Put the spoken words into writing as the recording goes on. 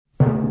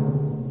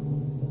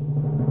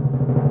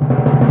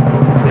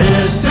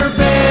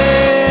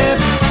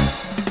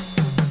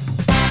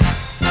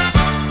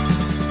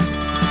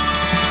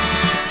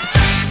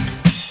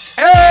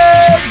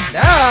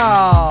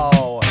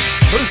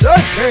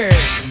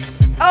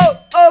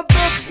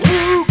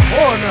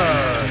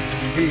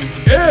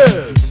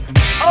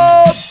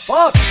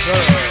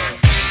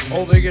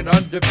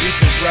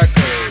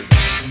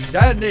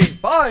standing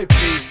 5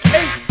 feet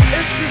 8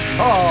 inches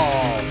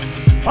tall,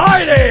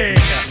 fighting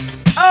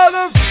out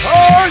of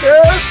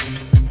Cardiff,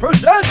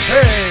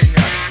 presenting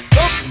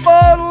the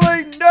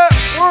Modeling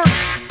Network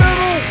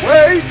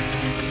Middleweight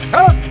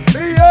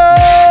Champion,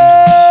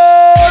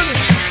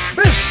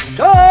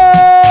 Mista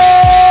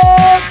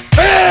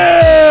Bibs!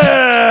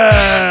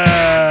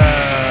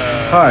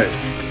 Hi,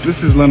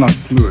 this is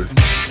Lennox Lewis,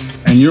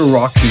 and you're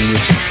rocking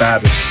with the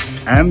baddest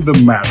and the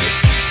maddest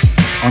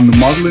on the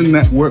Modeling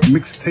Network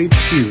mixtape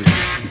series,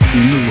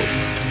 Between the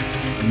Ropes.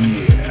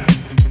 Yeah.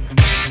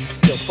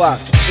 Yo,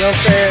 Fox, you know what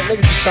I'm saying?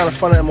 Niggas is trying to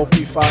fund the MOP,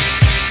 Fox.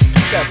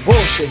 It's that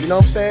bullshit, you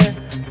know what I'm saying?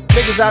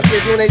 Niggas out there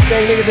doing their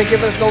thing, niggas ain't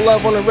giving us no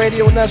love on the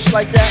radio and nothing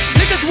like that.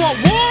 Niggas want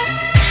war?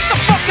 Get the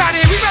fuck out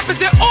of here, we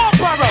represent all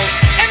boroughs.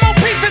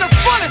 MOP to the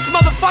fullest,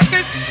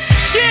 motherfuckers.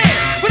 Yeah,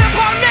 what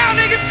about now,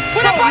 niggas?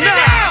 What about it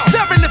now?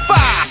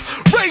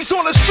 75, raised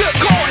on a strip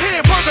called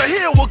Hamburger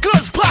Hill where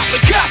guns pop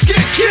and cops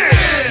get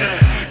killed.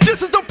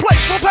 This is the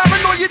place for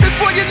paranoia,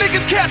 destroying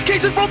niggas, cash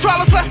cases, bro,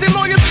 trial slash their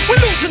lawyers. We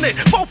losing it,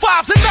 4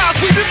 5s and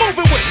 9s we been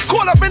moving with.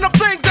 Caught up in them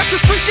things that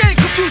the street gang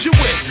confuse you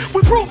with.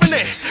 We proving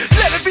it,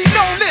 let it be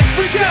known this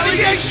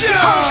retaliation.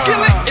 Home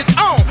skillet, it's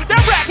on.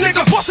 That rap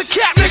nigga, bust a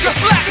cap nigga,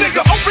 slack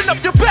nigga, open up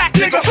your back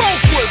nigga,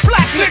 Rosewood,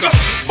 black nigga.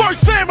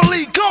 First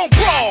family, gon'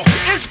 brawl.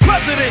 It's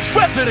president's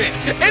resident,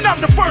 and I'm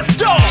the first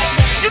dog.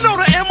 You know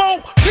the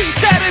MOP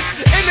status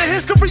in the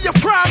history of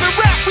crime and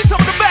rap. We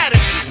some of the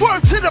baddest.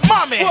 Word to the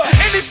mommy.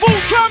 Any fool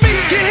try me,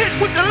 get hit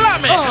with the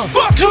lemon.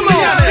 Fuck you,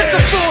 It's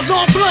a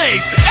full-on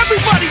blaze.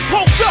 Everybody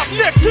post up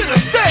next to the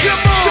stage.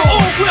 So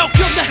all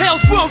welcome to Hell's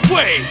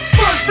Roadway.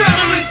 First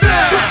family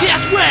style. But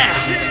guess where?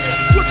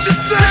 What you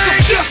say?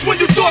 Just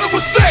when you thought it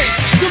was safe.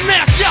 The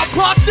mass out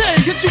posse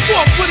hit you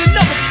off with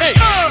another case.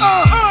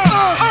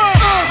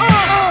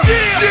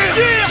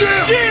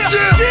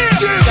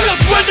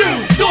 Just when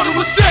you thought it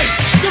was safe.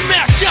 The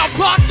mass out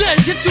posse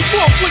hit you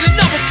off with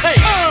another case.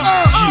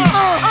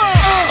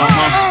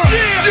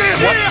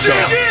 What the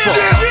fuck?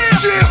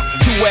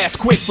 Too ass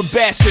quick for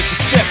bastards to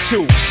step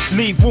to.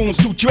 Leave wounds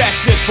too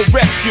drastic for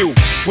rescue.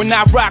 When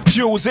I rock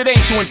jewels, it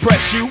ain't to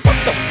impress you. What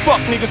the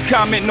fuck niggas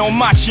commenting on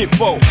my shit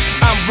for?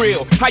 I'm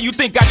real, how you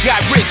think I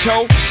got rich,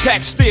 ho?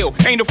 Pack still,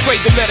 ain't afraid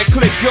to let a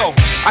clip go.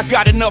 I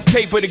got enough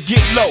paper to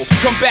get low.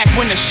 Come back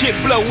when the shit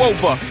blow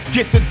over.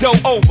 Get the dough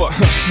over.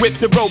 Whip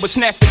the rover,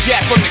 snatch the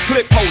gap from the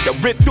clip holder.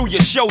 Rip through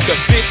your shoulder,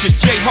 bitch, it's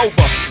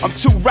Jehovah. I'm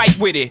too right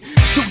with it,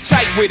 too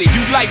tight with it.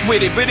 You light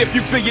with it, but if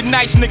you feel you're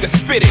nice, nigga,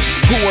 spit it.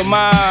 Who am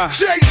I?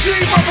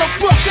 Jay-Z,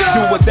 motherfucker.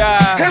 Do or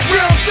die. And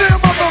Brown Sam,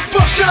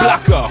 motherfucker.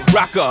 Blocker,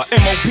 rocker,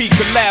 MOP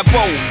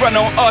collabo. Front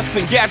on us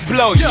and gas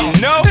blow, you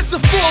know? It's a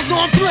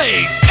full-on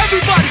blaze.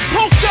 Everybody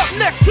post up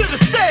next to the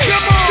stage.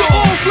 So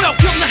all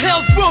welcome to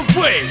Hell's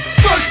Roadway.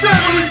 First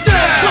family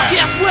style. But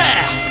guess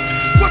where?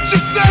 What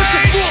you say? It's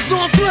a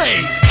full-on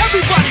blaze.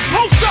 Everybody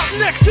post up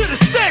next to the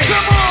stage.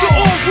 So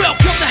all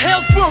welcome to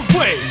Hell's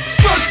Roadway.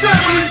 First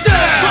family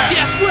style. But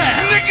guess where?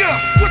 Nigga,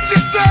 what you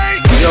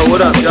say? Yo,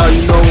 what up, y'all?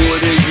 You know who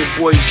it is, your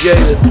boy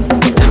Jada.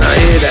 And I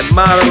hear that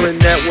Modeling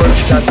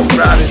Network's got the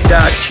Ride or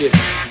Die chick.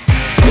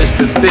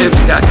 Mista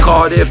Bibs got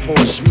Cardiff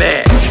on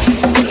smash.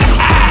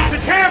 The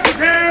champ is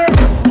here.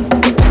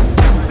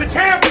 The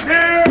champ is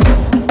here.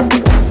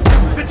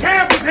 The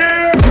champ is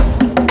here.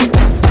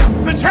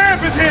 The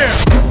champ is here.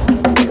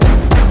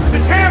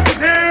 The champ is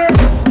here.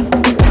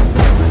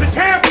 The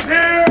champ is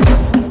here.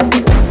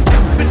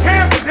 The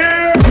champ is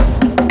here.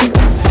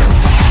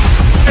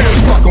 You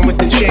fucking with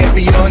the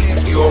champion.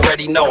 You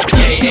already know.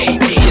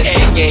 K-A-D is the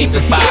game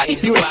goodbye.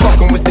 You ain't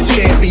fucking with the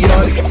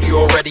champion. You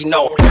already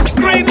know.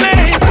 Green Lane.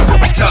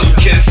 Tell him,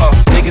 kiss.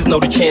 Niggas know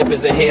the champ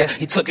isn't here.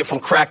 He took it from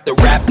crack to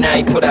rap. Now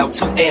he put out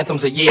 2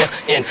 anthems a year.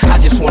 And I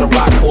just wanna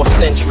rock for a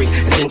century.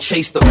 And then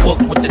chase the book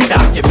with the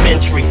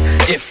documentary.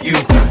 If you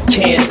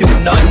can't do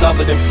nothing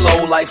other than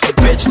flow, life's a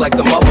bitch like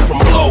the mother from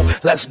Blow.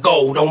 Let's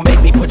go. Don't make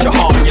me put your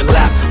heart in your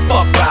lap.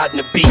 Fuck riding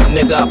the beat,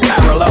 nigga.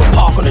 Parallel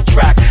park on the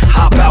track.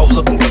 Hop out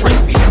looking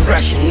crispy,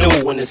 fresh and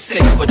new. And it's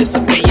 6, but it's a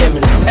BM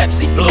and it's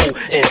Pepsi Blue.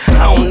 And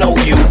I don't know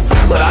you,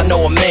 but I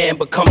know a man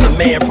becomes a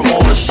man from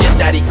all the shit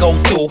that he go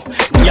through.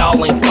 And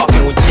y'all ain't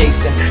fucking with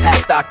Jason.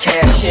 After I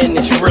cash in,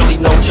 it's really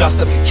no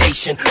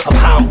justification of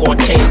how I'm gonna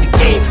change the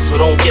game. So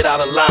don't get out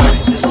of line.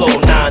 It's this little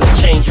 9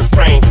 to change your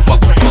frame.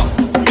 Motherfucker.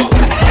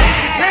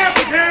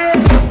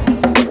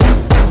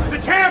 The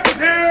champ is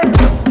here.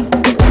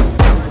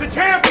 The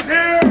champ is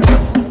here.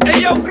 Hey,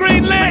 yo,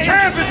 Green Lane. The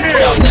champ is here.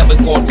 Y'all never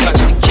gonna touch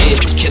the kid.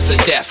 Kiss of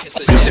death.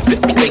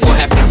 They gon'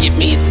 have to get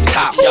me at the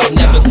top. Y'all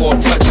never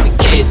gonna touch the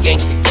kid.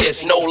 Gangsta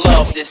kiss. No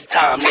love this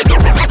time, nigga.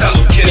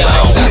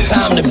 Y'all don't got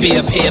time to be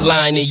up here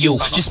lying to you.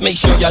 Just make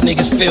sure y'all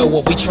niggas feel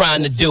what we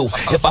trying to do.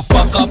 If I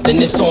fuck up,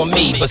 then it's on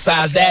me.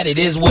 Besides that, it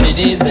is what it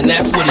is, and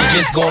that's what it's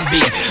just gonna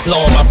be. Blow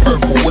on my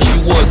purple, wish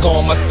you would go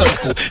on my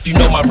circle. If you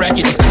know my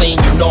record is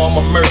clean, you know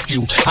I'ma murk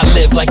you. I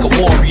live like a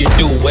warrior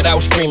do,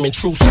 without screaming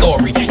true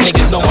story.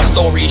 Niggas know my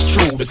story is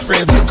true. The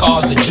cribs, the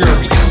cars, the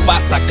jury.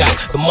 spots I got,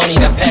 the money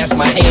that passed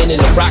my hand, and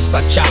the rocks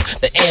I chop,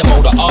 the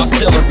ammo, the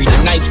artillery,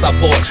 the knives I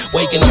bought.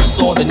 Waking up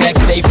sore the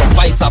next day from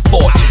fights I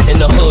fought in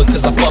the hood,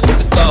 cause I fuck with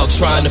the thugs,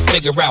 trying to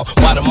figure out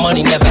why the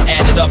money never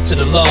added up to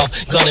the love.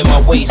 Gun in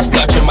my waist,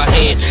 Dutch in my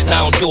hand.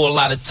 Now I don't do a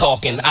lot of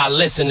talking, I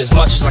listen as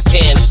much as I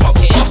can.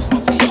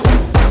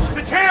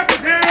 The champ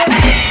is here!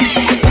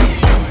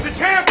 The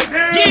champ is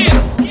here! Yeah!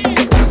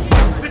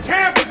 The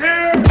champ is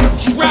here!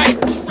 That's right,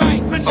 that's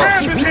right. The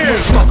champ is here!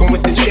 Fucking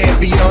with the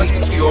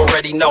champion. You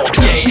already know,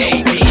 yeah,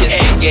 AD is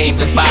the game,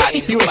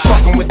 goodbye. You ain't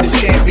fucking with the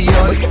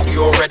champion.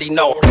 You already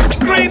know.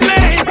 Green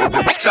lane.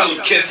 Tell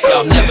him kiss.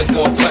 Y'all never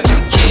gonna touch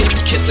the kid,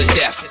 kiss of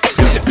death.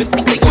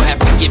 They gon' have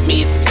to get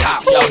me at the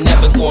top. Y'all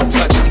never gonna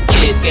touch the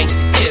kid,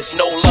 gangsta kiss,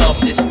 no love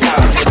this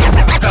time.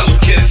 Tell him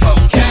kiss.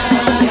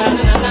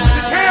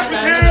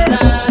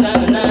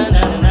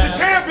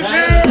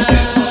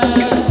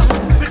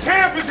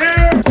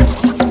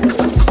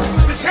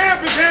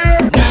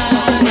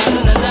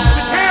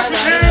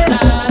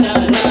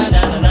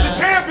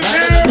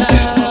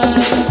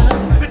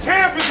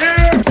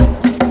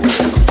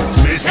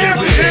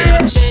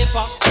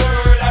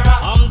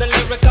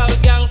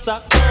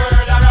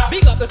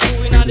 Big up the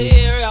crew in the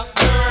area.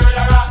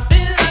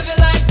 Still have it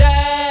like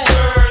that.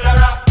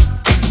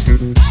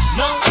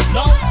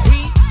 No,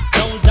 we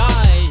don't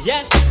die.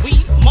 Yes,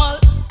 we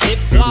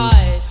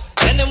multiply.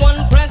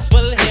 Anyone press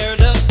will hear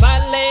the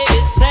fat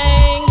lady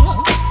sing.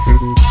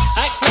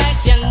 Act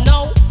like you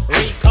know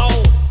Rico.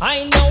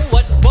 I know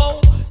what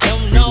Bo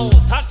don't know.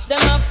 Touch them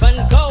up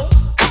and go.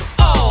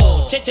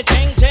 Oh, ching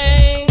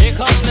ching. Here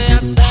come the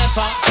hot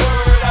stepper.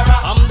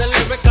 I'm the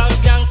lyrical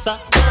gangster.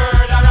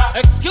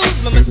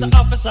 Excuse me, Mr.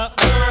 Officer.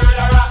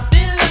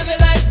 Still love it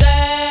like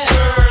that.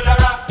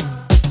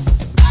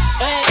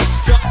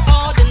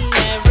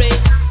 Extraordinary,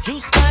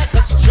 juice like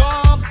a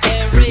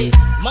strawberry.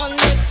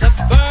 Money to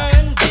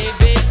burn,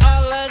 baby,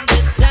 all of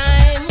the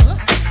time.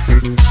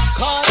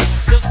 Call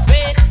the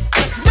fate,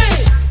 it's me.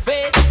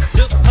 Fate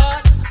to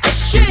cut the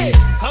shit.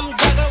 Come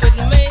juggle with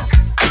me,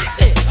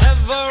 say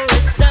every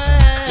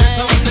time. Here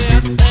come the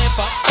hot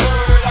stepper.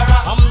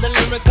 I'm the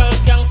lyrical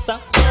gangster.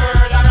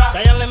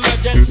 Dial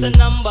emergency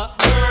number.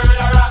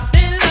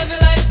 Still love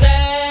it like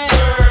that.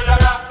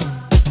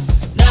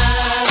 Na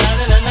na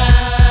na na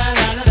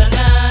na na na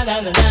na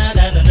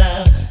na na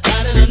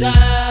na na na.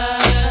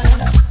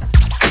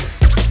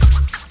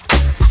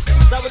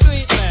 So we do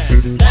it, man.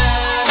 Na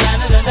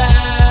na na na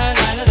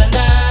na na na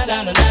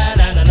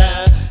na na na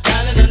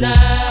na na na.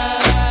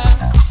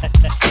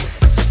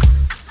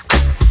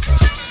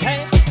 Hey,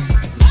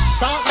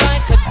 start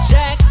like a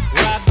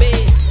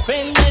jackrabbit,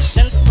 finish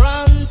in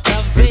front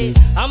of it.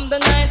 I'm the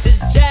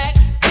 90s Jack.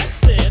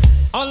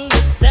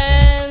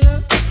 Understand,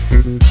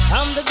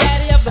 I'm the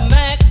daddy of the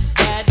Mac.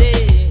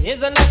 Daddy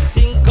is an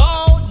acting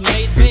gold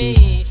made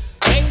me.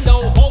 Ain't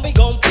no homie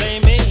gon' play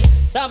me.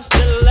 Top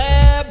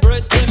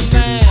celebrity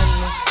man.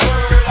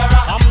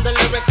 I'm the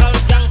lyrical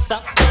gangster.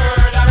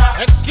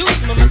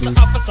 Excuse me, Mr.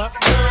 Officer.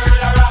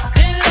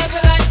 Still love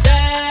it like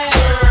that.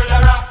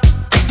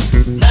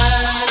 Na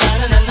na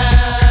na na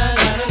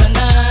na na na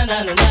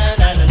na na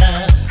na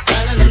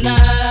na na na.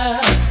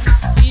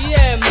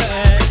 Yeah,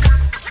 man.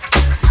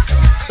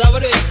 So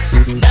it is.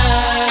 Na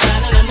na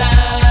na na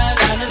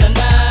na na na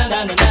na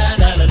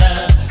na na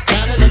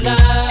na na na.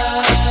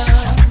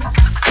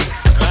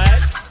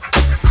 Right?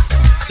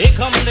 Here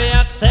come the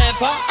hot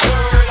stepper.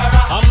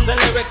 I'm the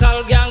lyrical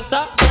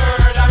gangster.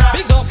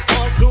 Big up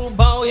all crew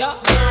bow ya.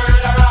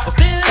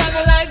 Still love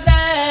it like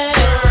that.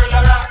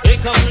 Here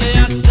come the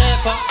hot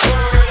stepper.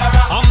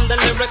 I'm the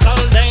lyrical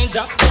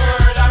danger.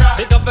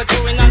 Big up the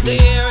crew in the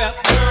area.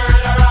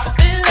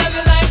 Still love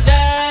it like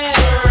that.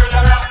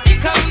 Here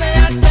come the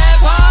hot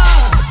stepper.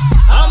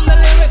 I'm the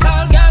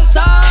lyrical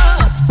gangster.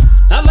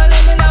 I'm a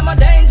living, I'm a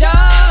danger.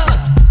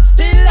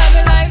 Still love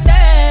it like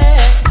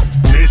that.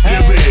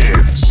 Mista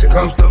Bibs. Here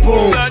comes the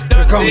boom.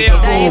 Here comes the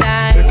boom.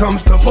 Here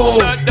comes the boom.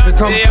 Here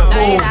comes the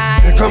boom.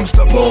 Here comes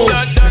the boom.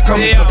 Here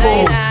comes the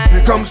boom.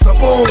 Here comes the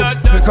boom.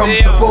 Here comes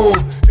the boom.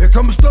 Here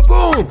comes the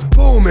boom.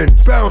 Booming,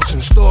 bouncing,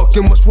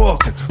 stalking what's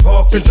walking,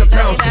 walking to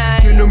pouncing.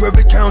 You know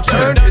every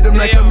counter. Hit him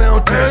like a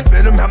mountain.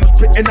 Spit him, hammer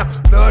spitting out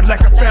blood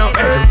like a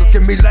fountain. Look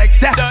at me like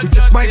that. We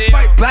just might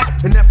fight black.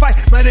 And that fight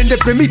might end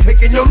up in me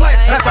taking your life.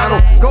 Like I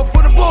don't go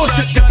for the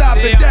bullshit, cause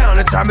I've been down.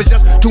 And time is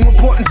just too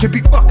important to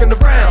be fucking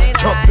around.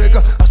 Chump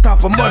nigga, I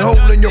stop a mud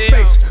hole in your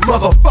face.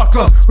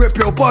 Motherfucker, rip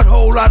your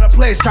butthole out of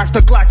place. Cock the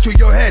Glock to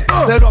your head.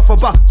 Let off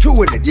about 2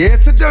 in it. Yeah,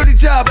 it's a dirty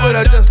job, but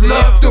I just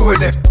love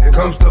doing it. Here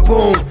comes the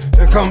boom.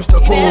 Here comes the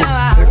boom.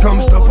 Here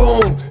comes the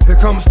boom. Here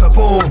comes the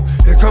boom.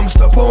 Here comes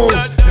the boom.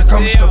 Here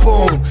comes the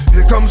boom.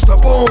 Here comes the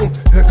boom.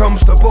 Here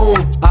comes the boom.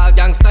 All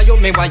gangsta you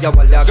me why you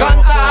hold your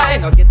guns high.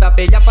 No get up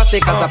in your pussy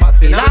cause the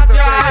pussy not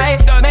dry.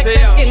 Make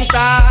them skin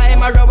dry.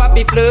 My rubber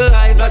be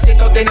fly. Flush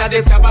it out inna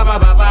this ba ba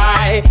ba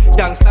bye.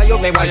 Gangsta you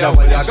me why you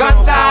hold your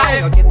guns high.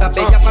 No get up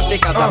in your pussy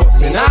cause the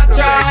pussy not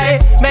dry.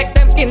 Make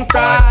them skin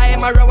fry.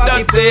 My rubber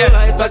be fly.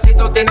 Flush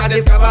it out inna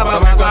this ba ba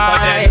ba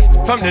bye.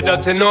 From the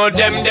dirty know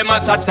them a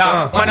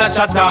tata. Man a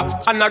shatter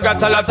and I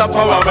got a lot of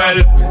power.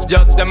 Well,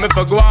 just them if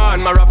I go on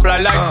and my fly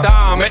like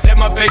star. Make them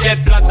a forget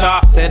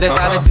flatter. Say this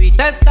are the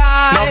sweetest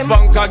time. No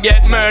bunker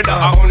get murder.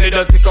 I only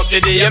don't take up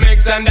the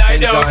DMX and I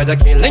do. Enjoy the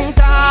killing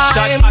time.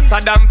 Shot hotter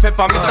than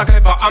pepper, Mr.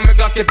 Clever. I'm a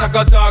Glock, it a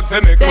go talk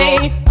for me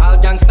crew. All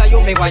gangsta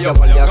you me while you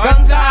hold your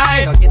guns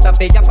high. No get a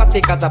pay your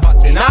pussy cause a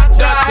pussy not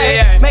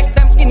dry. Make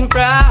them skin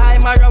fry,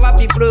 my rubber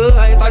fi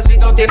fly. So she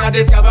don't inna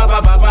this ya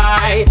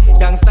bye.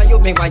 Gangsta you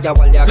me while you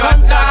hold your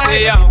guns high.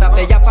 No get a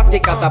pay your pussy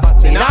cause a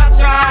pussy not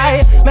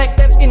dry. Make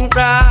them skin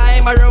fry,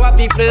 my rubber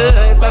fi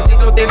fly. So she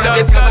don't inna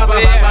this ya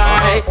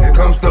bye. Here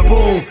comes the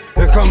boom,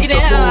 here comes the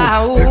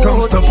boom, here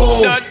comes the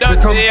boom, here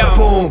comes the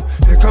boom,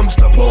 here comes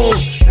the boom,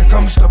 here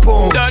comes the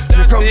boom,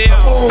 here comes the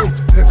boom,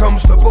 here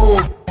comes the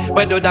boom.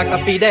 We do that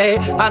coffee day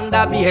and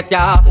a beat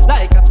ya.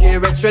 Like a scary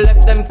we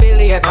left them feel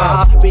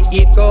later. We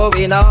keep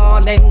going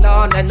on and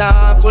on and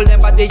on. Pull them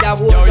body ya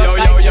wood just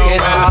like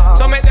skater.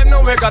 So make them know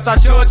we got a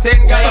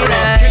shooting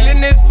gallery.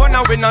 Killing is fun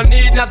and we no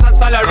need not a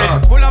salary.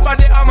 Full of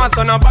body armor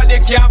so nobody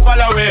can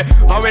follow it.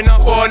 And we no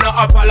owe no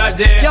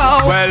apology.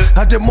 Well,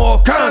 I did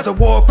more kinds of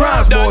war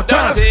crimes, more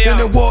times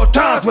than in war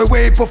times. We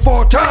wait for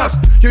 4 times.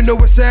 You know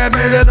it's sad,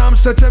 man, that I'm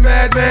such a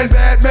madman,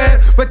 bad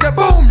man. But the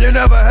boom you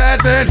never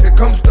had, man. Here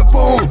comes the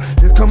boom,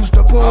 here comes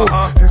the boom,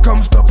 here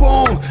comes the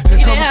boom,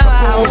 here comes the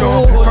boom,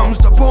 here comes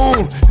the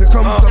boom, here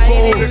comes the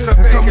boom,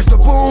 here comes the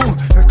boom,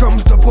 here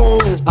comes the boom.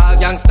 All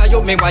gangsta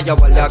you me while you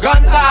hold your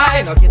guns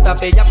high. No get a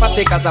pay your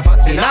pussy cause a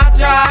pussy not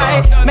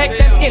dry. Make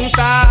them skin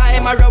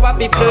fry, my rubber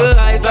fi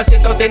fly. So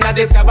shit out inna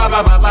this ya bye.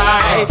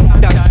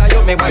 Gangsta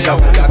you me while you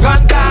hold your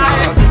guns high.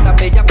 No get a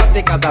pay your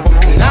pussy cause a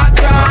pussy not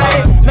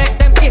dry. Make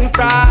them skin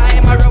fry,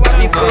 my rubber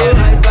fi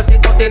fly. So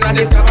shit out inna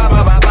this ya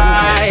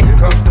bye. Here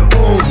comes the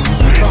boom.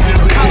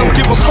 I don't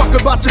give a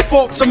fuck about your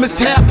faults or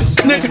mishaps,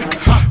 nigga.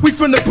 We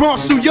from the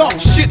Bronx, New York,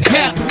 shit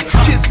happens.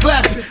 Kids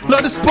clapping,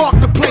 love to spark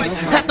the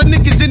place. Half the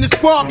niggas in the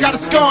squad got a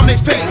scar on their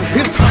face.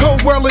 It's a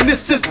cold world and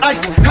this is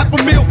ice.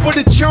 $500,000 for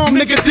the charm,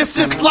 nigga, this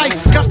is life.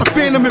 Got the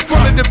Phantom in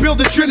front of the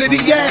building, Trinity,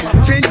 yeah.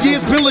 10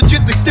 years been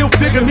legit, they still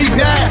figure me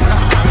bad.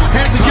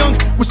 As a young,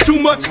 was too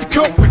much to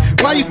cope with.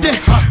 Why you think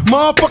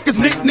motherfuckers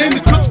nicknamed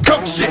me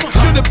cook shit?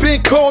 Should've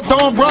been called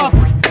on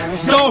robbery,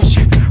 stall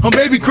shit, or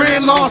maybe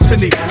grand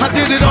larceny. I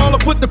did it all, I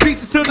put the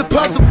pieces to the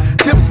puzzle.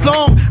 Just as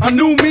long I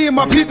knew me and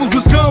my people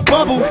was gonna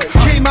bubble.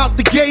 Came out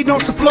the gate on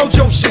some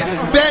Flojo shit.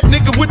 Bad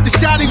nigga with the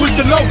shotty was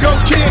the logo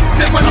kid.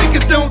 Said my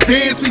niggas don't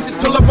dance, we just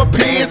pull up our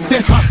pants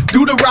and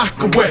do the rock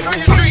away.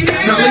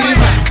 Now lean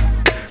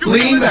back,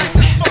 lean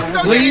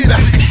back, lean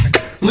back,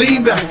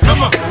 lean back.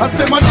 Come on, I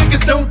said my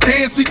niggas don't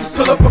dance, we just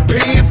pull up our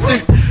pants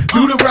and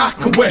do the rock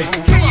away.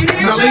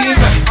 Now lean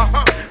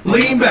back,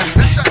 lean back,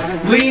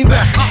 lean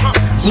back,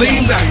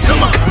 lean back.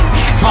 Come on.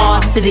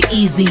 Hard to the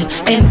easy,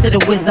 M to the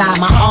wizard.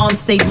 My arms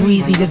stay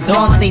breezy, the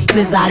dawn stay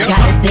fizz. I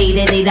got a date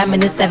at 8, I'm in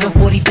the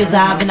 740 fizz.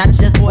 And I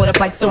just bought a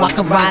bike so I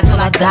can ride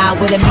till I die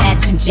with a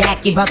matching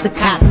jacket. About to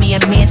cop me a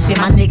mansion.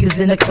 My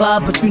niggas in the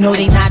club, but you know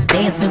they not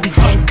dancing. We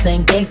gangsta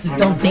and gangsters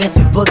don't dance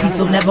with boogies.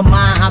 So never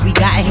mind how we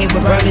got here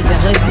with burners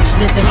and hoodies.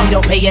 Listen, we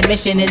don't pay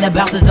admission and the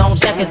bouncers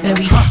don't check us. And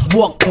we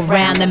walk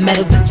around the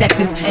metal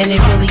detectors. And it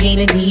really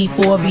ain't a need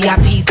for a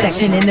VIP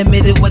section. In the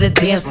middle with a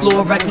dance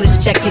floor, reckless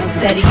check it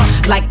steady.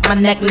 Like my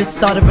necklace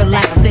started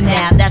relaxing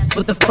now. That's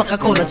what the fuck I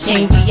call a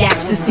chain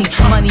reaction. See,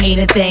 money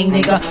ain't a thing,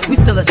 nigga. We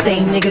still the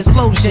same niggas.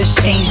 Flow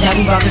just changed. Now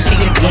we about to change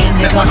the game,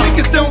 nigga. Said my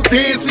niggas don't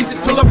dance, we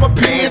just pull up our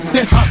pants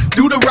and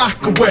do the rock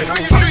away.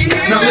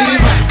 Now lean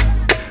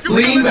back,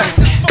 lean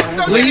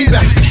back, lean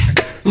back,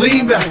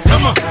 lean back.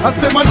 Come on, I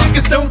said my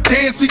niggas don't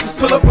dance, we just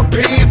pull up our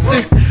pants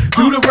and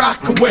do the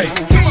rock away.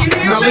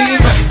 Now lean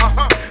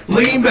back,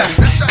 lean back,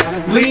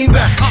 lean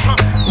back,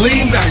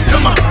 lean back.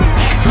 Come on.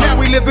 Now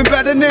we living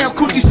better now,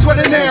 coochie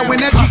sweater now. When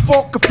that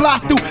G4 can fly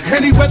through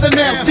any weather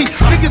now. See,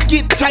 niggas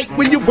get tight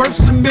when you're worth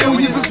some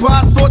millions. That's why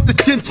I thought the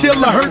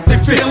chinchilla hurt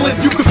their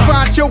feelings. You can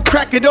find your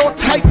crack at all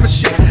type of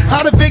shit.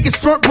 Out of Vegas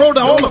front row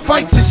to all the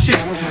fights and shit.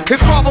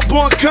 If Father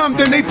Born come,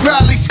 then they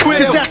probably squeal.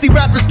 Cause at the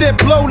rappers that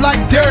blow like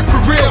Derek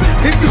for real.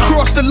 If you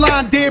cross the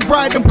line, damn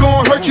right, I'm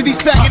gon' hurt you. These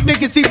faggot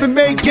niggas even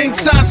made gang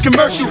signs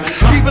commercial.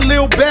 Even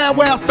Lil Bow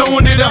Wow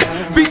throwing it up.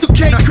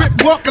 B2K Crip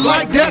walking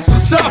like that's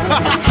what's up.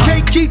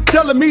 K keep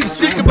telling me to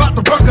speak about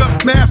the rucker.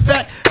 Matter of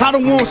fact, I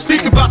don't wanna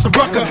speak about the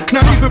rucker.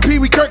 Not even Pee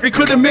Wee Kirkland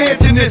could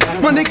imagine this.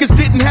 My niggas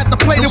didn't have to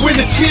play to win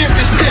the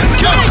championship.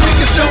 Yo,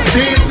 niggas don't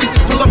dance, we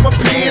just pull up our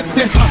pants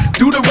and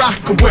do the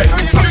rock away.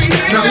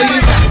 Now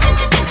lean back,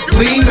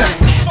 lean back,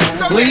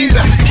 lean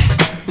back,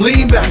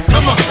 lean back.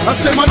 Come on, I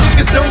said my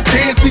niggas don't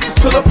dance, we just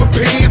pull up our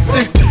pants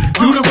and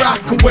do the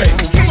rock away.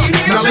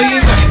 Now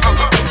lean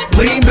back,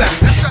 lean back,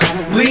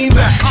 lean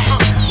back,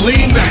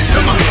 lean back.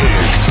 Come on.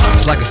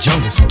 It's like a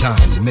jungle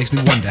sometimes, it makes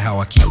me wonder how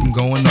I keep from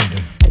going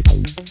under.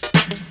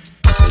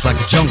 It's like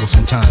a jungle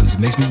sometimes, it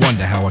makes me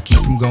wonder how I keep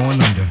from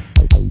going under.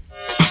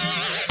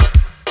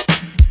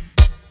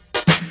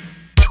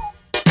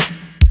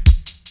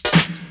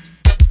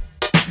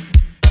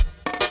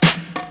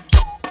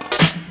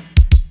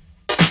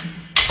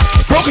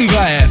 Broken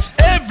glass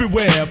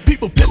everywhere.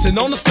 People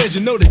pissing on the stage,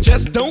 you know they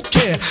just don't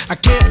care. I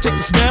can't take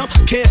the smell,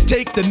 can't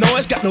take the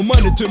noise. Got no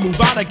money to move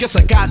out, I guess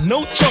I got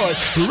no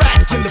choice.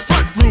 Rats in the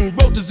front room,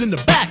 roaches in the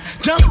back,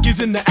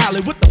 junkies in the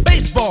alley with the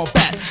baseball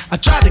bat. I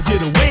tried to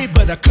get away,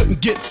 but I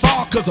couldn't get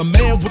far, cause a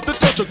man with a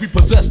tow truck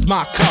repossessed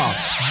my car.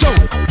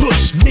 Don't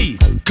push me,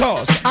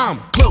 cause I'm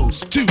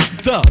close to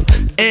the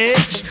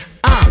edge.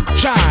 I'm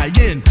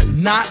trying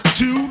not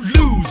to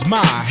lose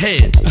my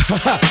head.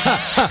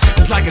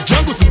 It's like a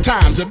jungle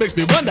sometimes, it makes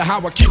me wonder how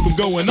I keep from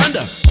going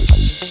under.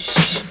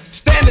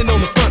 Standing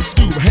on the front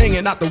stoop,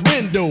 hanging out the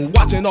window,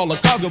 watching all the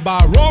cars go by,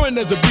 roaring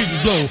as the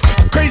breezes blow.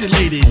 A crazy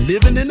lady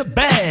living in a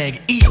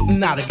bag,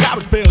 eating out of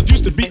garbage pails.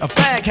 Used to be a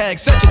fag hag,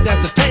 such a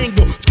dance to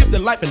tango. Skipped the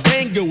life and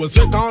dango. A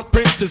zircon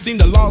princess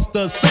seemed to lost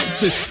her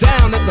senses.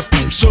 Down at the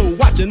peep show,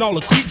 watching all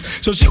the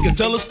creeps, so she could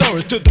tell her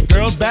stories to the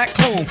girls back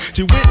home.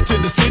 She went to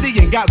the city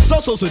and got so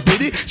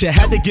did it. She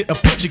had to get a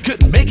pimp, she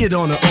couldn't make it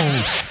on her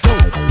own.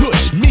 Don't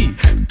push me,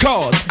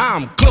 cause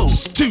I'm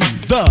close to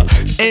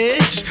the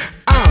edge.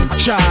 I'm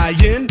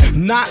trying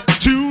not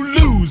to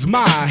lose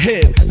my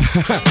head.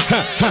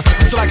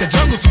 It's like a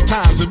jungle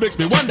sometimes, it makes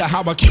me wonder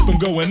how I keep from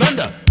going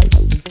under.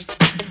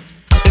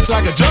 It's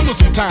like a jungle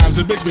sometimes,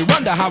 it makes me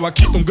wonder how I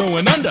keep from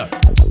going under.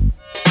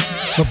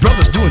 My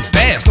brother's doing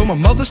bad, stole my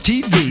mother's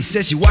TV.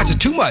 Says she watches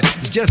too much,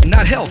 it's just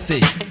not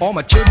healthy. All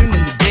my children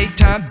in the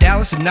daytime,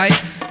 Dallas at night.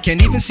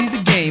 Can't even see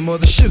the game or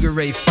the Sugar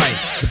Ray fight.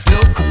 The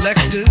bill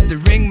collectors, they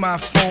ring my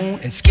phone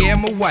and scare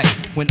my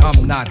wife when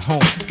I'm not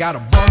home. Got a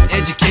bum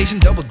education,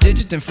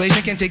 double-digit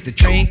inflation. Can't take the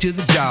train to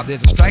the job,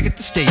 there's a strike at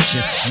the station.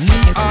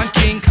 Neon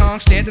King Kong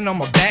standing on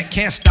my back,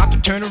 can't stop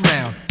to turn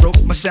around.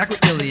 Broke my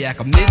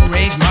sacroiliac, a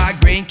mid-range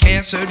migraine,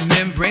 cancer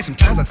membrane.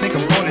 Sometimes I think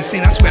I'm going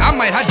insane, I swear I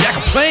might hijack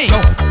a plane.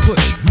 Don't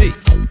push me,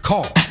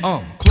 cause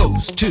I'm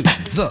close to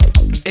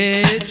the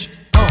edge.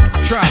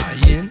 I'm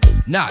trying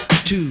not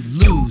to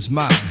lose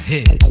my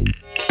head.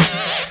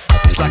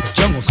 It's like a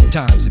jungle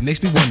sometimes, it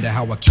makes me wonder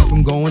how I keep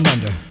from going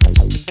under.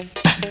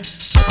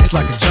 It's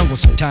like a jungle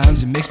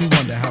sometimes, it makes me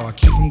wonder how I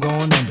keep from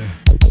going under.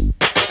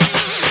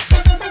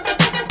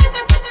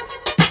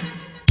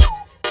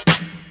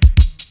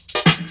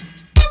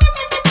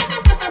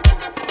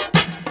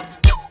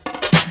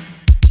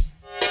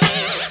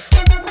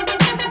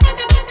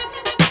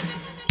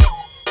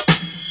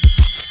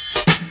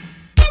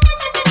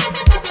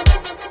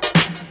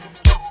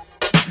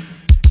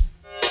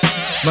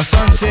 My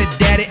son said,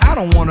 Daddy, I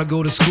don't wanna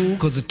go to school,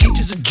 cause the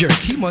teacher's a jerk,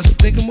 he must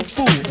think I'm a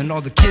fool. And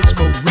all the kids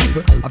smoke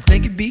reefer, I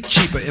think it'd be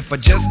cheaper if I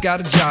just got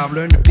a job,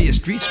 learn to be a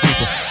street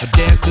sweeper. I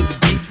dance to the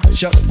beat,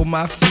 shuffle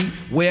my feet,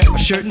 wear a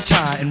shirt and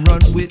tie, and run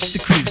with the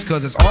creeps.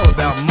 Cause it's all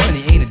about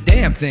money, ain't a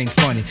damn thing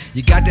funny.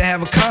 You got to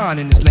have a con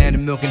in this land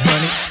of milk and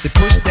honey. They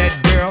pushed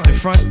that girl in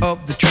front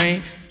of the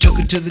train, took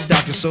her to the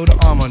doctor, sewed her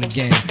arm on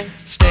again.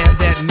 Stabbed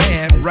that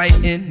man right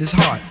in his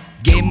heart,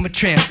 gave him a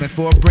transplant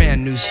for a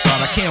brand new start.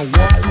 I can't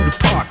walk through the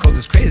park cause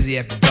it's crazy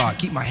after dark.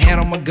 Keep my hand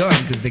on my gun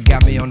cause they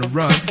got me on the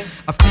run.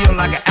 I feel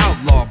like an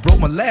outlaw, broke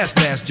my last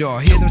glass jaw.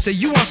 Hear them say,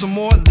 you want some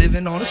more?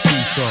 Living on a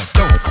seesaw.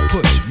 Don't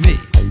push me,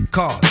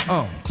 cause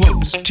I'm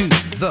close to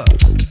the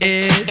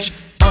edge.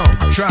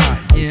 I'm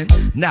trying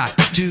not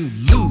to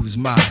lose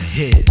my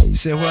head. You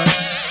say what?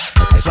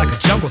 It's like a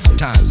jungle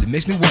sometimes, it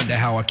makes me wonder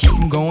how I keep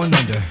from going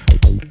under.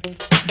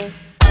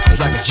 It's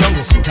like a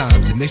jungle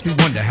sometimes, it makes me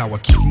wonder how I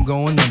keep from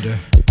going under.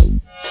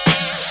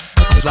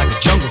 It's like a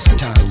jungle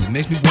sometimes, it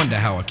makes me wonder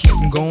how I keep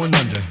from going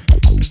under.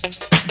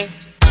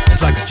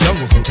 It's like a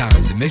jungle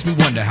sometimes, it makes me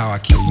wonder how I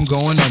keep from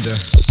going under.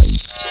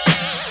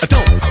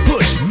 Don't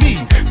push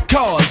me,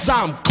 cause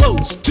I'm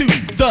close to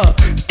the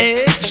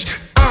edge.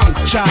 I'm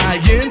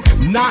trying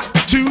not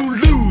to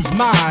lose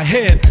my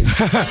head.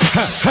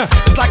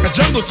 It's like a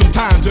jungle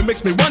sometimes, it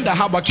makes me wonder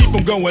how I keep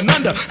from going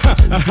under.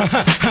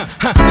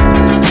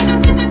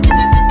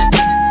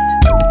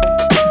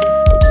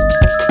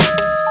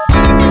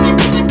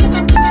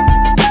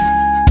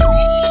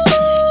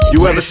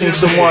 You ever seen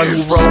someone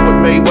who roll with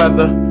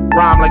Mayweather?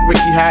 Rhyme like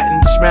Ricky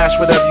Hatton, smash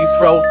whatever you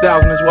throw,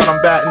 1,000 is what I'm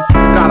batting.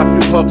 Got a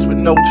few hooks with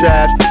no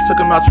jabs,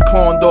 took them out your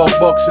corn dog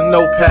books and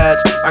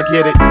notepads. I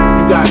get it,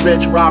 you got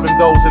rich robbing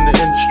those in the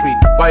industry.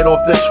 Bite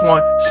off this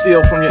one,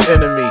 steal from your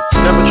enemy.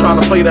 Never try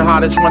to play the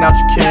hottest one out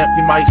your camp.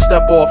 You might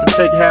step off and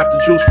take half the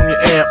juice from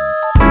your amp.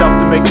 Enough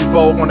to make you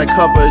vogue on that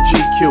cover of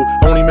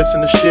GQ. Only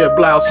missing the sheer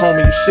blouse,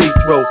 homie, you see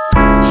through.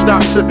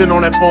 Stop sipping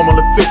on that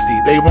Formula 50.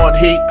 They want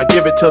heat, I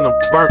give it to them,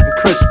 burnt and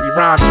crispy.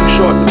 Rhyme too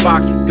short, the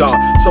box with God,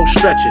 so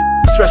stretch it.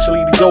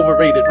 Especially these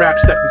overrated rap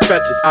stepping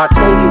fetches. I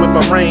told you if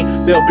I rain,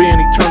 there'll be an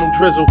eternal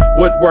drizzle.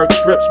 Woodwork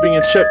strips being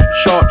chipped,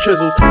 sharp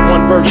chisels.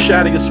 One verse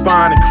shatter your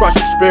spine and crush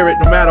your spirit.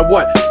 No matter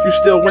what, you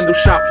still window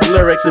shop for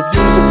lyrics. If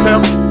you was a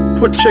pimp,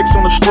 put chicks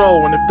on the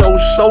stroll. And if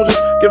those soldiers,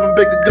 give them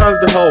bigger guns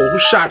to hold. Who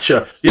shot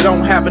you? You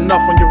don't have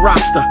enough on your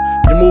roster.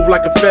 You move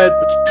like a fed,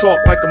 but you talk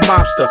like a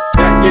mobster.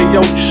 That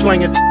yo, you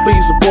sling it,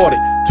 please abort it.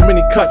 Too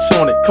many cuts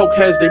on it, coke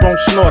heads, they won't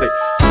snort it.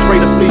 Spray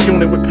the flea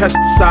unit with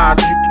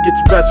pesticides, you can Get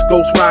your best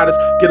ghost riders,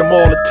 get them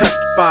all to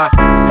testify.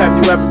 Have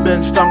you ever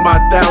been stung by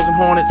 1,000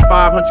 hornets?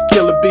 500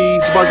 killer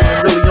bees, buzzing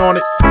and really on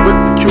it. Whipped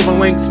with Cuban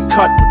links and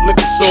cut with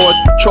liquid swords.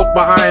 Choked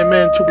by Iron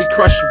Men till we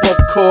crush your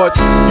vocal cords.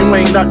 You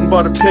ain't nothing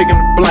but a pig in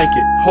a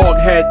blanket. Hog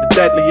head, the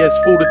deadliest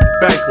food at the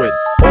banquet.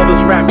 All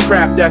this rap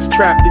crap that's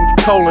trapped in your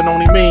colon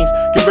only means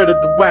get rid of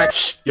the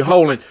wax, you're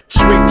holding.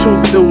 Sweet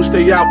tooth dudes,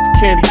 stay out the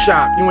candy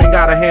shop. You ain't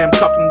got a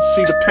handcuff them to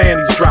see the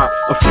panties drop.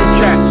 A few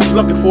cats is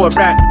looking for a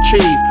rat with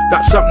cheese.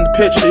 Got something to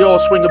pitch, they all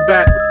swing a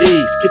bat with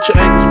ease. Get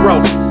your ankles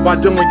broke by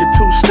doing your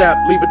two-step.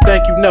 Leave a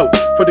thank you note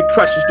for the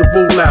crutches the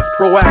woo left.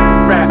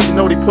 Proactive rap, you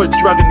know they put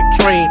drug in the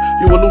cream.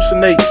 You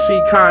hallucinate,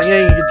 see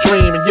Kanye in your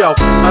dream. And yo,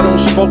 I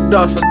don't smoke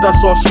dust, I dust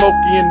off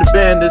Smokey in the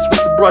bandits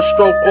with the brush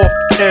stroke off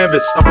the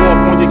canvas. I walk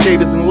on your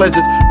gators and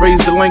lizards, raise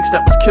the links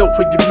that was killed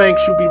for your minks.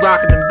 You be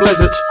rocking in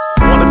blizzards.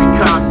 Wanna be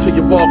cocked till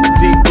you walk the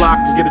D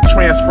block to get a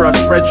transfer,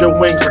 spread your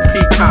wings like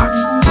peacocks.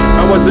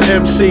 I was an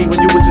MC when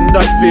you was in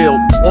Nutfield.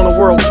 On a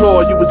world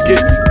tour, you was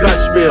getting your guts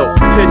spilled.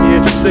 10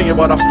 years you singing,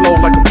 but I flow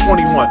like I'm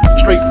 21.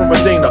 Straight from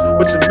Medina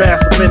with the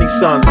mass of many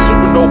suns.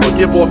 Supernova,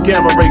 give off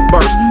gamma ray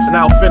burst. And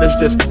I'll finish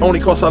this only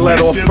cause I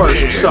let off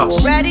first. What's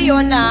up? Ready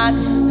or not,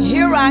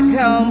 here I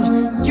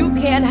come. You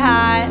can't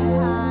hide.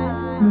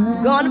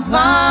 Gonna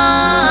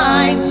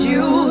find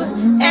you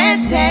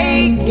and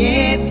take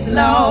it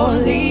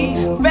slowly.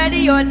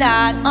 Ready or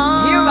not,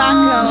 here I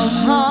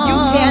come. You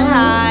can't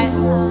hide.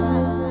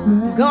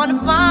 Gonna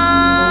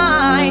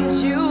find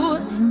you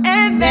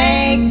and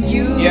make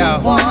you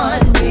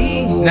want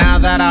me. Now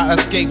that I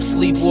escape,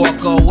 sleep,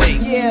 walk,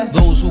 awake.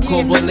 Those who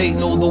correlate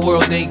know the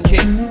world ain't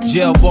cake.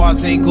 Jail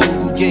bars ain't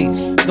golden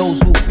gates.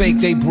 Those who fake,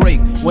 they break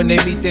when they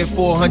meet their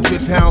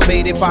 400-pound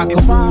mate. If I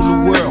could rule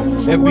the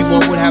world,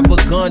 everyone would have a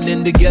gun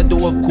in the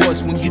ghetto, of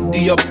course. When get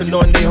the up and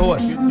on their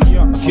horse,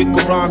 I kick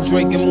around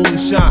drinking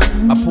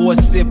moonshine. I pour a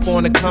sip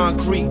on the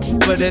concrete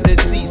for the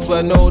deceased,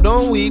 but no,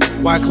 don't weep.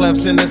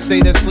 Wyclef's in a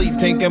state of sleep,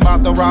 thinking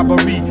about the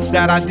robbery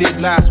that I did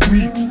last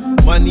week.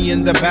 Money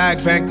in the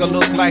bag, banker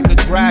look like a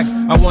drag.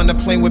 I wanna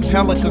play with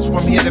pelicans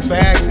from here to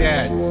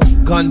Baghdad.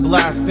 Gun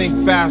blast,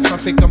 think fast, I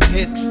think I'm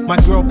hit. My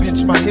girl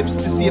pinched my hips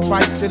to see if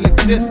I still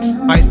exist.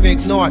 I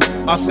think not,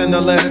 I'll send a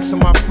letter to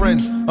my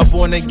friends. A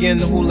born again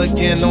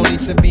hooligan, only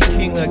to be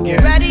king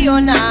again. Ready or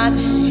not,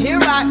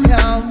 here I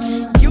come.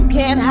 You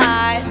can't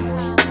hide.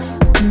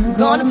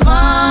 Gonna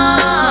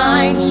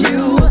find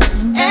you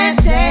and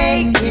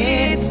take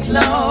it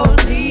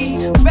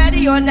slowly.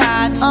 Ready or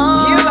not,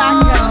 here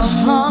I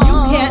come.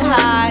 You can't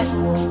hide.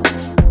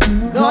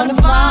 Gonna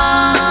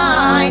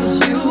find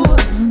you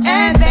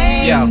and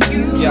make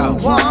you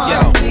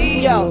want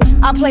me. Yo,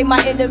 I play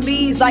my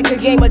enemies like a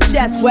game of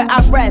chess where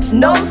I rest.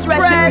 No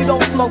stress if you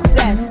don't smoke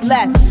cess.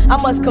 Less, I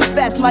must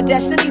confess, my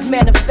destinies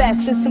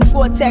manifest. In some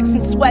Cortex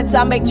and sweats,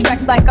 I make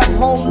tracks like I'm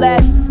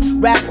homeless.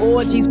 Rap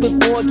orgies with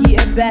Borgie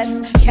and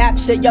Best.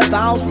 Capture your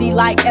bounty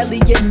like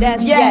Elliot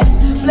Ness.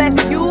 Yes, bless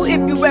you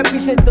if you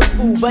represent the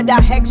fool, but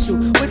I hex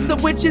you with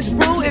some witches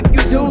brew if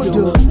you do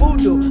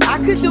voodoo. I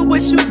could do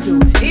what you do,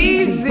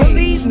 easy.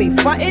 Believe me,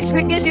 frontin'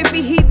 chicken it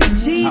be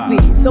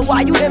heebie-jeebie. So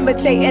why you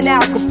imitating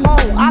Al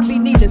Capone? I be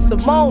needing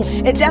Simone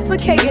and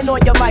defecating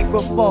on your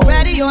microphone.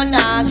 Ready or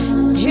not,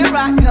 here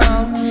I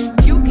come.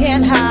 You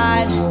can't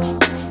hide.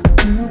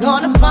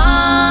 Gonna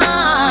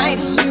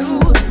find you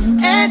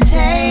and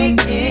take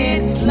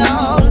it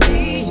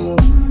slowly.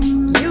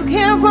 You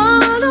can't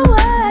run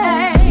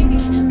away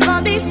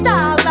from these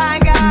styles I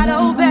got,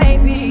 oh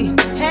baby.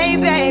 Hey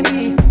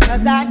baby,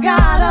 cause I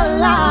got a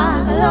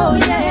lot, oh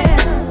yeah.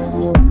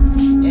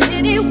 And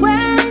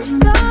anywhere you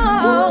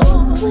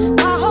go,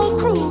 my whole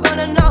crew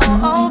gonna know,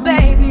 oh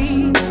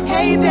baby.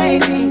 Hey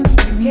baby,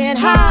 you can't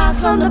hide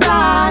from the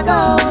bag,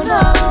 oh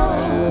no.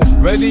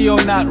 Ready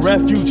or not,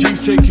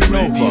 refugees taking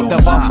over.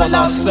 The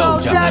Buffalo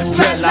Soldier,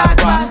 dreadlock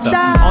roster.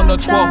 On the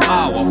 12th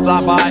hour,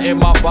 fly by in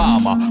my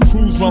bomber.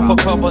 Crews run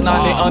for cover,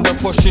 now they under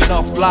pushing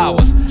up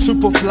flowers.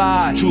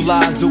 Superfly, true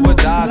lies do or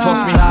die.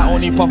 Toss me high,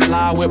 only puff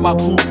fly with my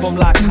crew from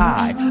like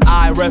high.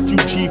 I,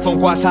 refugee from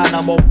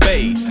Guantanamo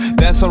Bay.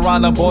 Dance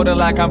around the border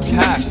like I'm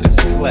Cassius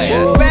Clay.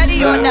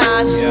 Ready or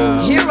not,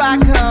 here I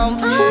come.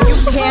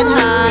 You can't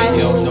hide.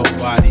 Yo,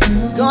 nobody.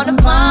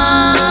 Gonna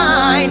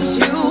find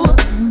you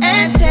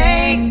and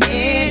take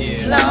it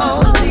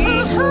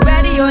slowly.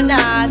 Ready or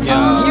not,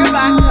 here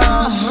I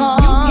come.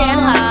 You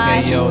can't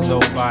hide. Hey, yo,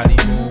 nobody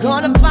move.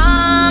 Gonna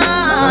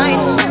find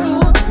you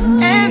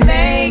and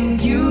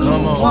make you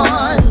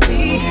want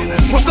me.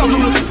 What's up,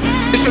 Luda?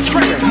 It's your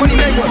trainer, Money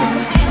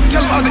Mayweather.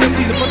 Tell them other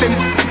MCs to put their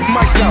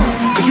mics down,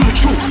 cause you the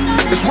truth.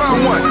 It's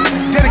round one.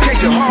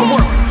 Dedication, hard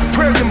work,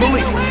 prayers and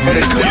belief. And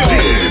it's the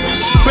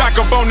Bibs. Back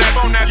up on that,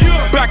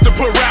 back to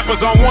put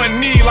rappers on one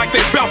knee like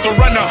they bout to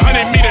run a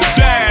 100-meter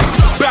dash.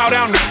 Bow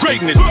down to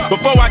greatness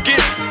before I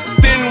get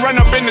then run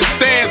up in the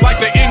stands like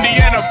the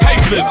Indiana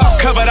Pacers.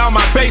 Covered all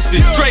my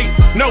bases, straight,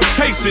 no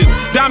chases.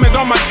 Diamonds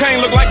on my chain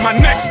look like my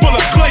neck's full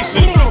of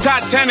glaciers.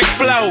 Titanic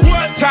flow,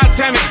 Titanic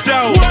Titanic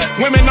dough.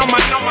 Women on my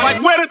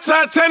like where the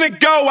Titanic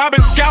go? I've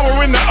been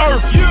scouring the earth,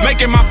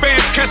 making my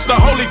fans catch the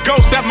Holy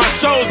Ghost at my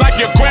shows like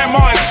your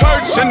grandma in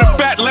church and the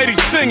fat lady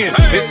singing.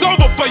 It's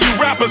over for you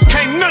rappers,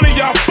 can't none of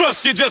y'all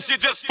bust. You're just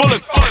full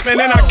of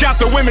and then I got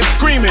the women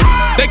screaming.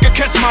 They could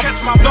catch my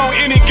on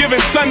any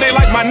given Sunday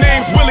like my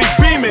name's Willie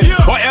Beeman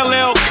or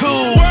LL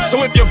Cool.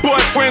 So if your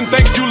boyfriend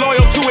thinks you loyal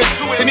to it,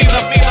 then he's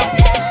a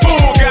fool.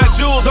 Got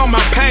jewels on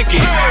my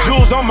panky,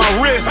 jewels on my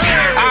wrist,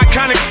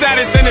 iconic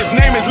status, and his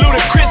name is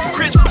Ludacris.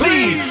 Chris,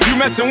 please, you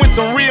messing with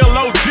some real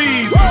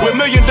OGs with $1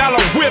 million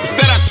whips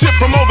that I ship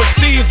from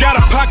overseas. Got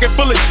a pocket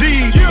full of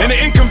G's, and the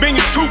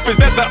inconvenient truth is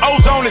that the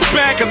ozone is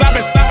bad, cause I've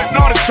been stopping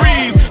all the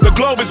trees. The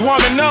globe is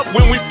warming up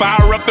when we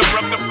fire up the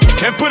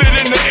and put it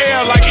in the air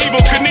like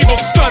Evel Knievel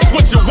stunts.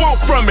 What you want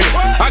from me?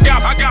 I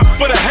got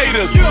for the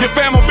haters. Your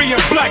family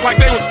being black like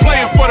they was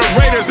playing for the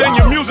Raiders, and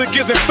your music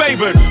isn't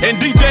favored. And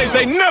DJs,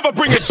 they never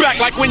bring it back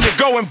like when you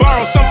go and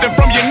borrow something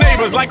from your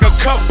neighbors, like a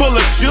cup full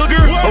of sugar,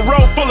 a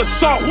roll full of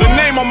salt. The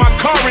name on my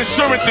car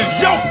insurance is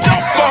Yo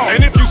Fault.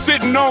 And if you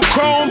sitting on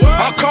chrome,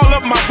 I'll call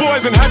up my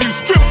boys and have you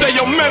stripped of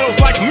your medals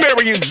like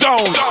Marion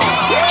Jones.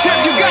 Champ,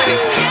 you got it.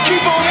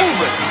 Keep on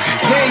moving.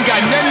 They ain't got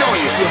nothing on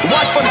you.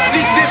 Watch for the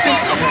sneak dissing.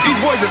 These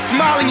boys are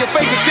smiling in your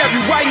face and stab you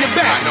right in the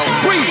back.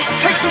 Breathe.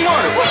 Take some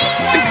water.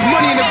 This is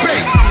money in the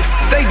bank.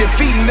 They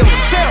defeating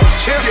themselves,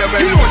 champ.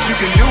 You know what you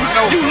can do.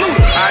 You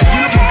Luda. You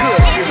looking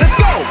good. Let's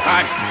go.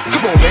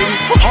 Come on, baby.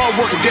 Hard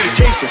work and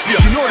dedication. You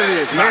know what it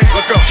is, man.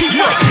 Let's go. Keep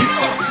fighting.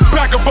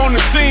 Back up on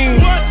the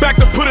scene. Back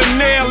to put a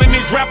nail in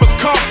these rappers'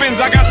 coffins.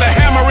 I got the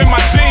hammer in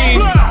my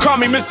jeans. Call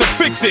me Mr.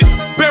 Fix It.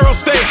 Barrel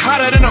stay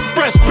hotter than a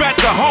fresh batch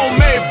of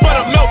homemade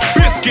buttermilk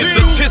biscuits.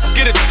 A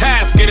tisket, a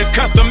tasket, a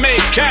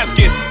custom-made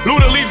casket.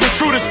 Luda leaves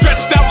intruders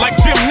stretched out like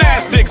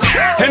gymnastics.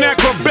 And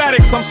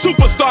acrobatics, I'm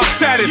superstar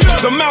status.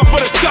 The mouth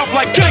for the south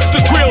like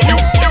gangster grills. You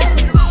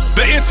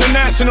the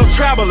international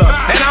traveler.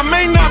 And I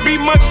may not be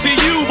much to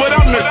you, but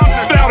I'm the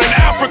out in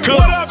Africa.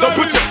 So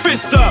put your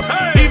fist up.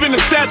 Even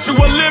the Statue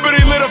of Liberty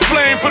lit a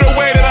flame for the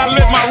way that I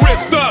lit my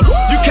wrist up.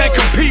 You can't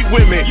compete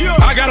with me.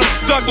 I got them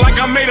stuck like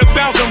I made 1,000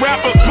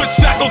 rappers put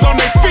shackles on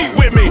their feet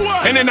with me.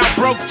 And then I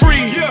broke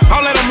free.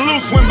 I'll let them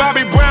loose when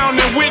Bobby Brown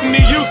and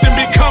Whitney Houston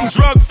become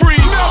drug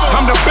free.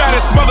 I'm the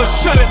baddest mother,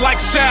 shut it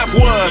like Shaft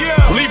was.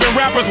 Leaving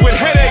rappers with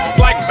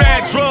headaches like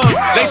bad drugs.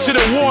 They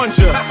should've warned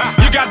you.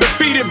 You got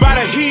defeated by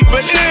the heat,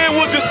 but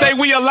we'll just say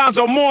we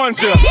Alonzo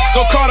mourned you.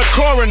 So call the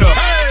coroner.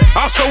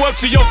 I'll show up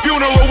to your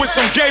funeral with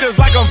some gators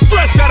like I'm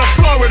fresh out of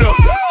Florida.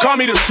 Call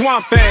me the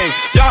Swamp Thing.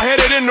 Y'all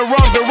headed in the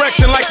wrong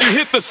direction like you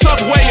hit the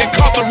subway and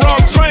caught the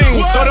wrong train.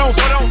 So don't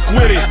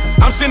with it.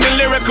 I'm sending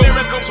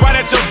lyricals right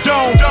at your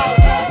dome.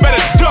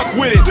 Better duck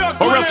with it,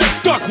 or else you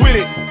stuck with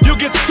it. You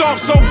get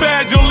stomped so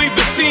bad you'll leave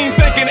the scene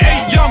thinking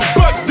 8 young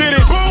bucks did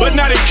it. But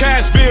not in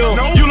Cashville.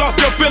 You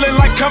lost your feeling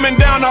like coming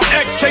down off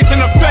X,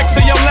 chasing effects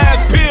of your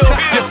last pill.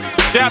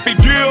 Daffy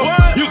Drill,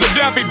 you's a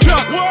Daffy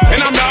Duck,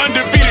 and I'm the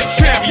undefeated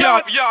champ.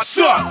 Y'all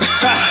suck.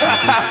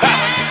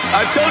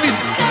 I told these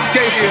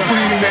gave you a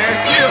breathing, man.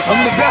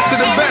 I'm the best of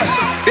the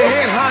best. The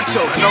head honcho.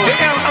 The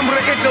El Hombre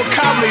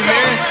Intocable,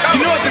 man.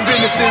 You know what the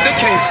business is. They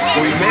can't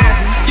with me, man.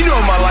 You know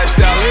what my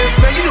lifestyle is,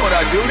 man. You know what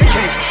I do. They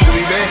can't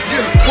with me, man.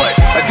 What?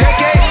 A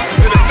decade?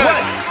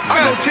 What?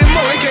 I go 10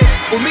 more. They can't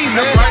with me,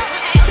 man.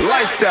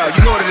 Lifestyle,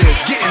 you know what it is.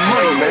 Getting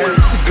money, man.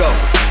 Let's go.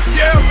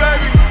 Yeah,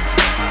 baby.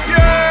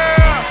 Yeah.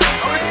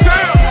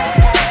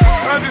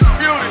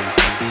 Undisputed.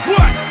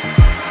 What?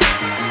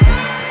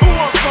 Who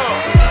wants some?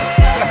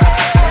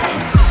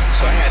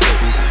 So I had to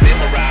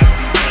memorize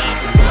these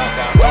rhymes until I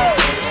got one.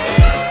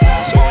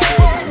 So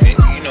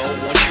you know,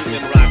 once you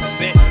memorize a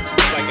sentence,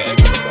 it's like an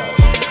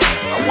exercise.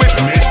 I'm with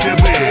Mista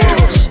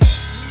Bibs.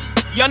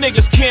 Y'all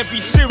niggas can't be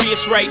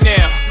serious right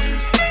now.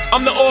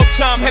 I'm the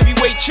all-time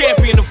heavyweight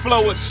champion of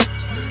flowers.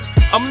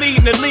 I'm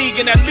leading the league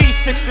in at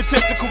least 6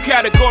 statistical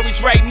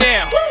categories right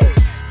now.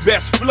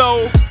 Best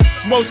flow,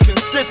 most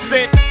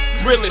consistent,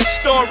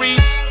 realest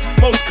stories,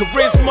 most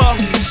charisma.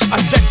 I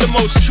set the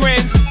most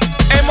trends,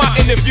 and my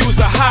interviews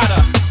are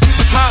hotter.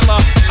 Holla,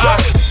 I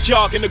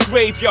jog in the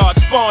graveyard,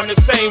 spawn the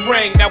same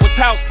ring that was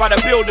housed by the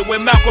building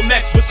when Malcolm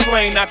X was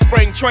slain. I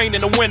spring train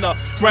in the winter,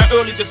 around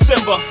early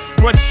December.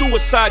 Run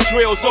suicide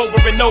drills over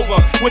and over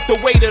with the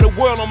weight of the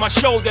world on my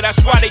shoulder.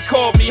 That's why they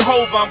call me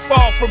Hova. I'm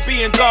far from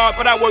being God,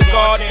 but I work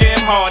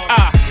goddamn hard.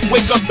 I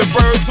wake up the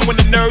birds, so when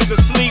the nerves are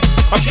asleep,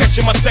 I'm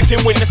catching my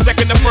second wind the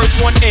second the first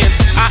one ends.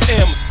 I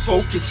am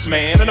focused,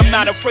 man, and I'm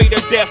not afraid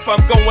of death.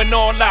 I'm going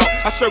all out.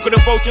 I circle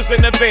the vultures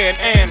in the van,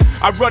 and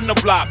I run the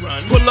block.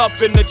 Pull up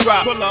in the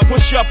drop,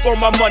 push up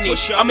on my money.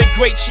 I'm in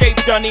great shape,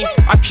 Dunny.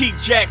 I keep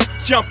jacks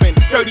jumping,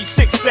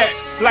 36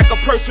 sets. Like a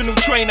personal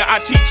trainer, I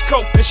teach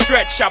coke to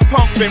stretch. I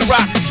pump and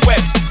rock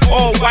sweats.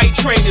 All white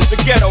trainers, the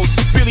ghettos,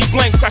 Billy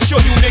Blanks. I show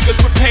you niggas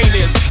what pain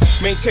is.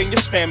 Maintain your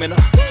stamina,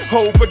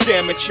 over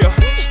damage ya.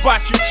 Spot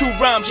you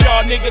 2 rhymes,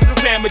 y'all niggas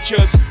is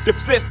amateurs. The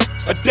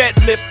 5th, a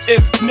deadlift.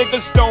 If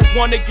niggas don't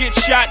wanna get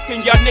shot,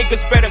 then y'all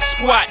niggas better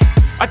squat.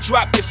 I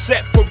drop your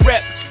set for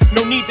rep.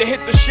 No need to hit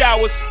the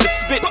showers. The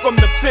spit from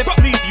the 5th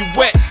leave you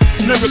wet.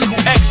 Lyrical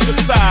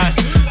exercise.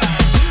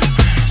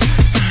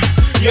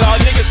 Y'all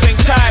niggas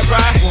ain't tired,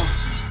 right?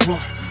 1,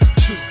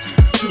 2,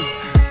 2,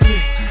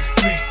 3,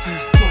 3,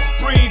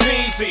 4. Breathe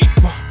easy.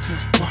 1,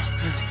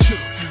 2, 2,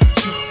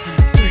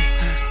 3,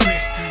 3,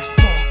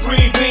 4.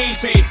 Breathe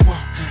easy. 1,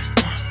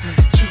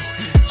 2,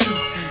 2,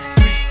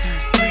 3,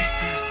 3,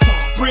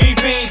 4.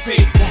 Breathe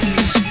easy.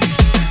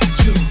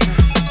 2,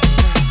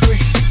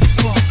 3,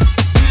 4.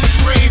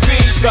 Breathe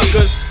easy.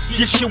 Suckers,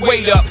 get your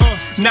weight up,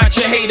 not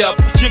your hate up.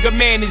 Jigga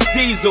man is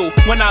diesel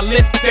when I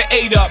lift the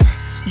 8 up.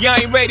 Y'all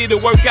ain't ready to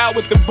work out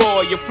with the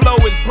boy. Your flow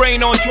is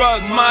brain on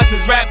drugs, mine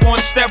is rap on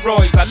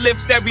steroids. I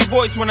lift every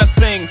voice when I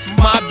sing,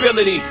 my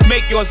ability.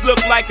 Make yours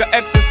look like an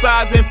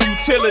exercise in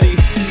futility.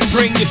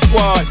 Bring your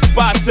squad,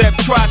 bicep,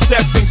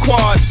 triceps, and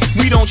quads.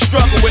 We don't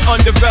struggle with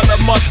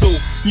undeveloped muscle.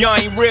 Y'all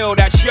ain't real,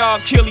 that's y'all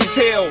Achilles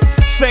heel.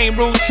 Same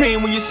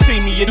routine when you see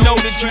me, you know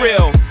the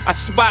drill. I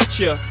spot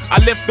ya,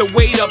 I lift the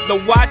weight up,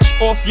 the watch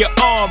off your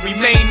arm.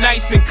 Remain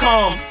nice and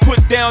calm,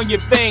 put down your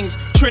things.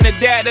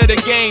 Trinidad of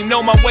the game,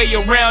 know my way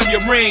around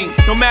your ring.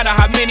 No matter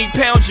how many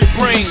pounds you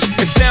bring,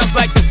 it sounds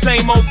like the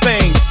same old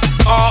thing.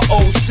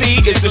 ROC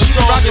is the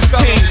strongest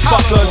team,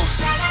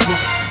 fuckers. 1,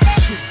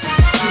 2,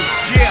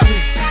 2, Yeah,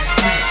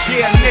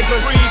 yeah,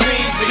 niggas. Breathe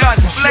easy.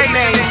 Just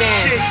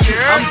blazing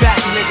shit. I'm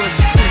back,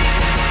 niggas.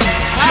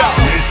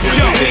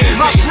 Yo,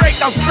 my break,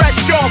 I'm fresh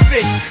off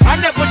it. I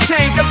never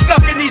change, I'm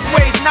stuck in these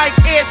ways. Nike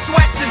Air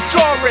sweats and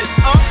Taurus.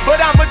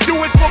 But I'ma do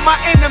it for my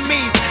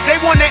enemies. They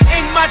wanna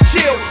end my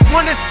chill,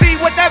 wanna see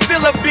what that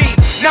villa be.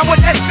 Now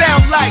what that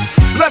sound like?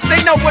 Plus they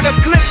know what a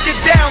clip get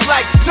down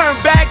like. Turn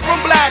back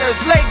from bladders,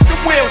 legs to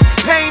wheels,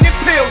 pain and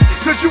pills.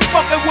 Cause you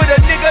fucking with a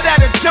nigga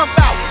that'll jump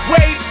out,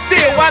 wave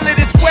still while it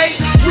is way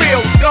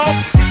real, dog.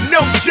 No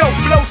joke,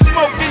 blow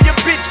smoke in your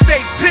bitch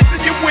face, piss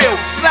in your wheels,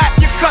 slap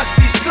your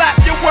custies, slap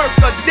your work,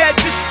 or dead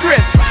your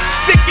script.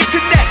 Stick your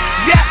connect,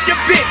 yap your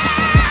bitch.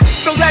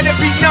 So let it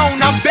be known,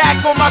 I'm back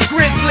on my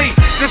grizzly.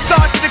 The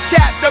sergeant, the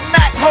cap, the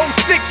Mac holds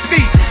 6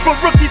 feet. For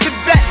rookies and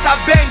vets, I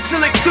bang till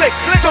it click.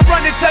 So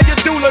run and tell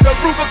your doula the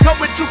Ruger come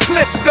with 2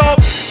 clips,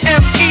 dog.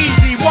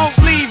 M-Easy, won't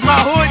leave,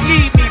 my hood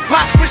need me.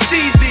 Pop for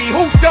Sheezy,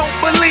 who don't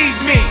believe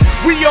me?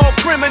 We all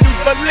criminals,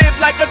 but live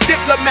like a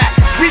diplomat.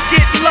 We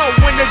get low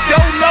when the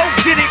dough low,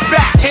 get it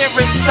back. Here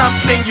is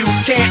something you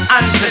can't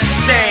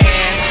understand.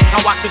 How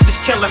I could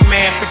just kill a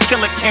man for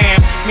Killer Cam.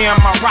 Me and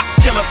my rock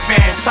killer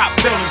fan, top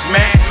builders,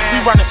 man.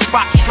 We running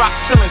spots, drop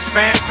ceilings,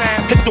 fam.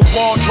 Hit the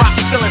wall, drop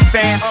ceiling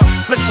fans.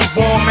 Listen,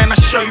 boy, man, I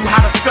show you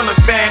how to fill a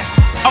van.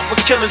 Up with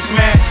killers,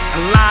 man,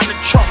 and line the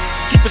trunk.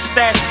 Keep a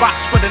stash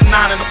box for the 9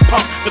 and the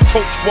pump. The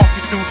coach walk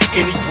you through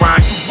any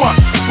grind you want.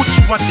 What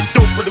you want to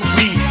do for the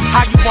weed?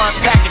 How you want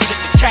package it,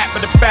 the cap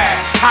of the bag?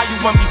 How you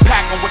want me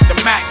packing with the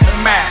Mac and the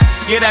Mac?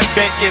 Yeah, that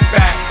bet get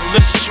back,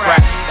 listen scrap.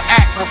 The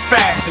act real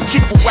fast and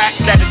keep a whack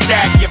that'll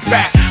dag your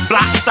back.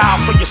 Block style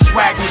for your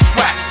swag and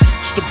swags.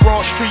 It's the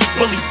Broad Street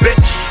bully,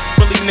 bitch.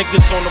 Bully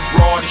niggas on the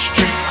broadest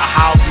streets. I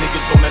house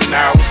niggas on the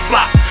narrowest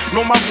block.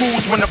 Know my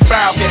rules when the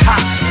barrel get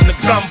hot and the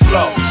gun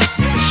blows.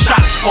 The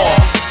shots fall,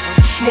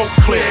 smoke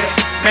clear.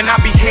 Man, I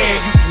be here,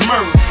 you be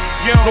murdered.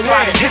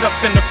 Nobody hit up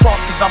in the cross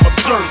cause I'm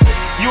observing.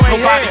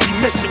 Nobody be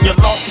missing your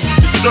loss cause you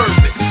deserve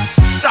it.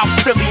 South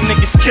Philly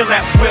niggas kill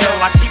at will.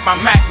 I keep my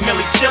Mac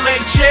Millie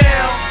chillin',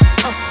 chill.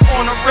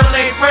 On a real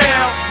ain't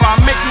real.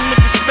 While making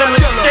niggas feel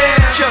it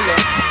still.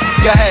 Killer.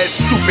 Go ahead,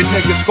 stupid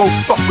niggas, go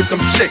fuck with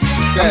them chicks.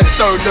 I'm the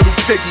third little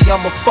piggy,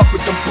 I'ma fuck with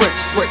them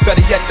bricks.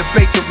 Better yet, the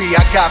bakery,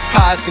 I got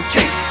pies and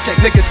cakes.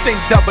 Nigga think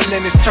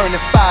doubling is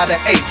turning 5 to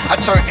 8. I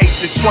turn 8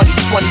 to 20,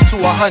 20 to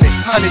 100,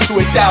 100 to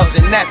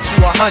 1,000, that to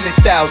 100,000.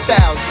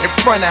 In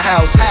front of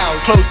houses,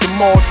 close them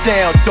all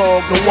down,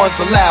 dog, no one's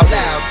allowed.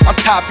 I'm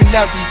copping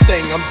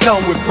everything, I'm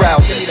done with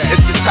browsing.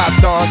 It's the top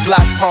don,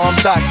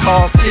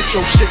 glockpalm.com. Get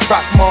your shit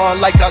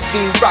Rockmon like I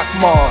seen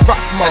Rockmon.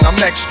 And I'm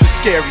extra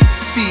scary.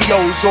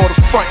 CEOs all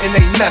the front and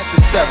ain't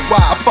necessary.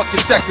 I fuck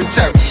your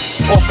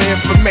secretaries, offer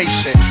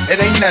information, it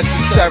ain't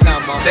necessary.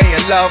 They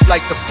in love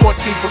like the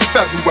 14th of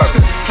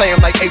February. Play 'em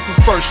like April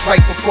 1st,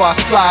 right before I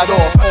slide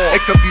off.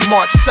 It could be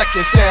March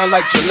 2nd, sound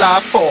like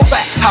July 4th.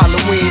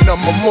 Halloween or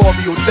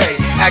Memorial Day.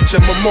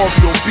 Action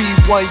Memorial be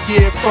 1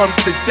 year from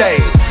today.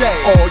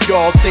 All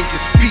y'all think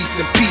is peace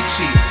and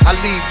peachy. I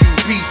leave you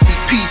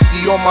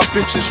VCPC, all my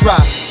bitches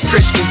rock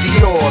Christian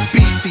Dior,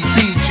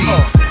 BCBG.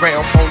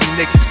 Round phony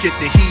niggas get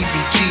the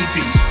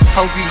heebie-jeebies.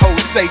 Hungry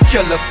hoes say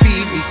killer,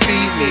 feed me,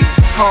 feed me.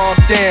 Calm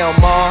down,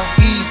 ma,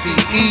 easy,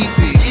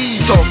 easy.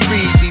 Talk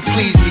greasy,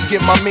 please me,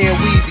 get my man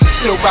Weezy.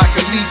 Still rock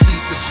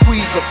Elysees, the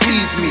squeeze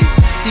appease me.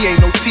 He ain't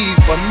no tease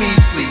but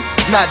measly.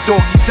 Not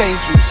doggies,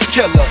 angels,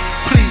 killer,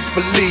 please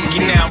believe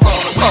me. You now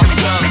rollin' with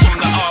the guns from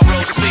the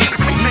ROC.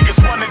 Niggas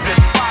wanna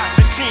despise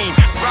the team.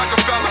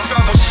 Rockefeller,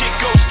 when shit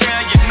goes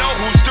down, you know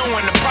who's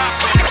doing the pop.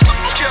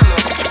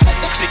 Killer.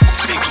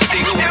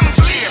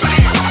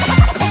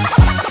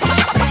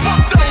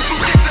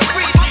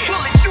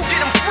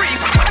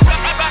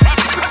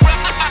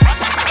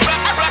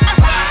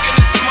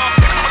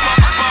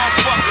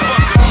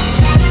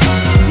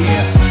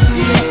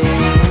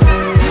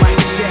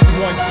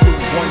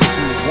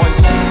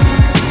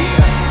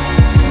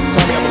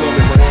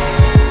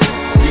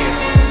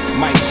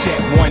 Check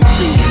 1,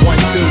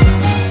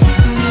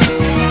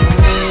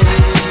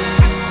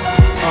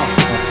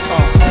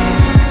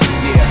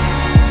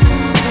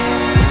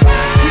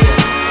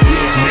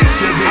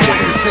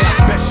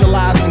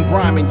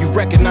 rhyming. You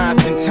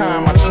recognized in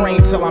time. I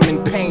train till I'm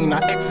in pain. I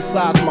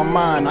exercise my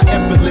mind. I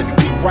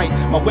effortlessly write.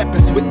 My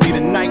weapons with me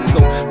tonight, so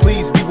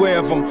please beware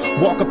of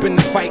them. Walk up in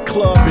the fight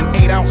club in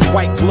 8-ounce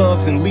white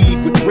gloves and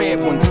leave with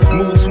red ones.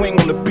 Mood swing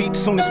on the beat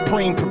soon as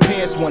Preem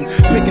prepares one.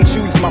 Pick and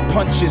choose my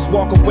punches.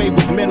 Walk away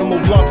with minimal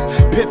lumps.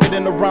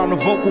 Pivoting around the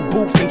vocal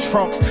booth in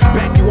trunks.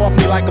 Back you off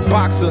me like a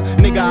boxer.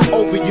 Nigga, I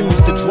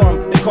overuse the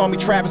drum. They call me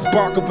Travis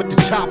Barker with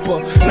the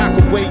chopper.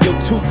 Knock away your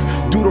tooth.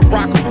 Do the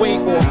rock away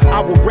or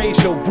I will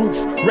raise your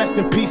roof. Rest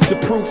in peace to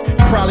proof. He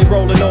probably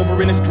rolling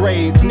over in his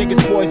grave.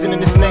 Niggas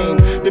poisoning his name.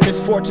 The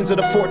misfortunes of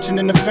the fortune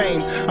and the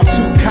fame. I'm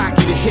too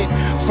cocky to hit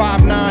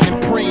 5'9"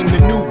 and Preem. The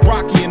new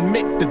Rocky and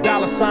Mick. The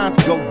dollar signs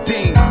go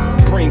ding.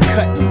 Preem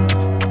cut me.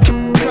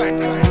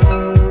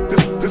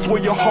 This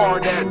where your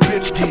hard at,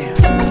 bitch.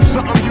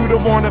 Something you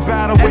don't wanna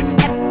battle with.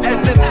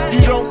 As if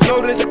you don't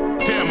know this.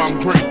 Damn, I'm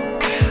great.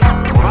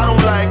 I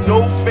don't like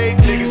no fake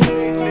niggas.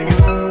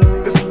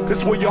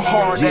 This where your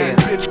hard at,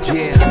 bitch.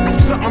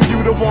 Something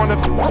you don't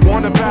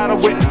wanna battle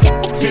with.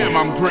 Damn,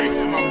 I'm great.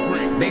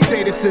 They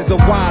say this is a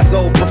wise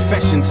old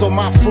profession, so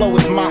my flow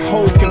is my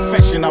whole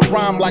confession. I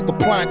rhyme like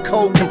applying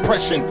cold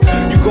compression.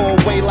 You go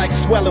away like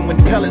swelling when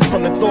pellets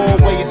from the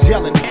doorway is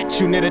yelling at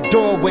you near the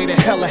doorway to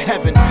hell or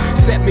heaven.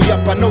 Set me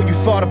up, I know you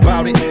thought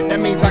about it. That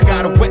means I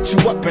gotta wet you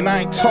up, and I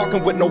ain't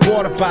talking with no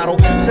water bottle.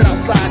 Sit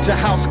outside your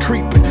house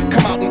creeping,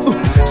 come out and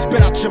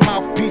spit out your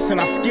mouthpiece,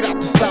 and I skid out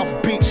to South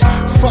Beach.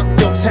 Fuck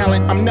your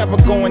talent, I'm never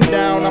going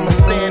down. I'm a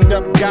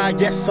stand-up guy,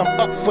 yes, I'm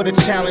up for the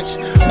challenge.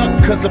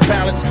 Up cause of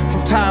balance,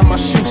 from tying my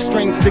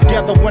shoestrings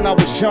together when I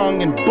was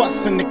young and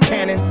busting the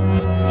cannon.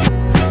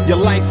 Your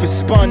life is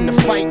spun, the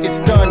fight is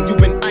done. You've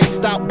been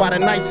iced out by the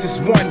nicest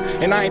one.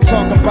 And I ain't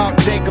talking about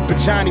Jacob and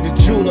Johnny the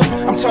jeweler.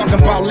 I'm talking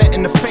about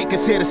letting the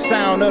fakers hear the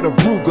sound of the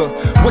Ruger.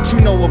 What you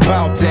know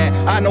about that?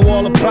 I know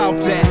all about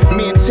that.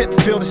 Me and Tip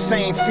feel the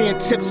same. Seeing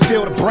Tips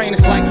feel the brain.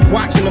 It's like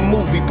watching a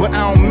movie, but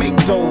I don't make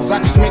those. I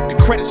just make the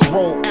credits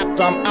roll.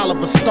 After I'm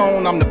Oliver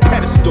Stone, I'm the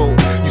pedestal.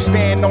 You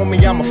stand on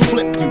me, I'ma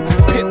flip you.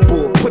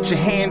 Pitbull. Put your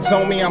hands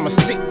on me, I'ma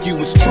sick you.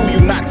 It's true,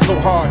 you not so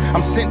hard.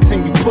 I'm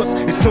sensing you puss.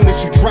 As soon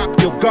as you drop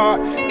your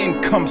guard,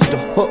 in comes the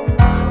hook.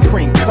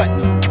 Preem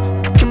cutting.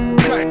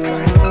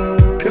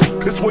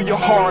 This where your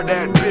hard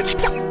at, bitch.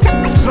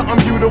 Something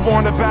you don't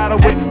wanna battle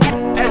with.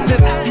 As if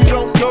you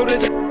don't know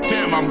this.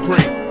 Damn, I'm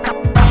great. I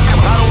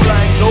don't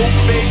like no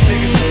fake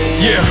niggas.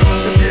 Yeah.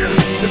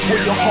 This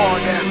where your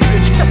hard at,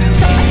 bitch.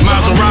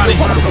 Maserati.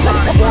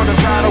 Wanna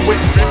battle with.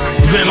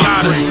 Bin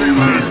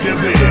Laden. Mista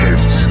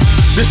Bibs.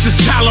 This is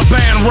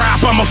Taliban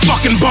rap, I'm a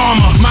fucking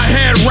bomber. My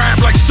head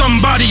wrapped like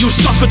somebody who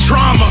suffered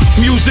trauma.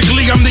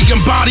 Musically, I'm the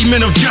embodiment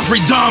of Jeffrey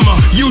Dahmer.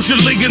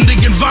 Usually in the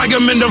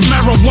environment of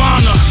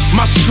marijuana.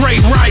 My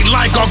straight right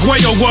like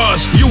Arguello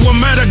was. You a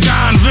meta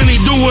guy and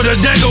Vinny do what a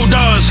Dago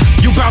does.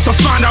 You bout to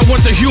find out what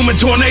the human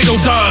tornado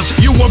does.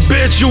 You a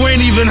bitch, you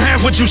ain't even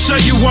half what you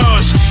say you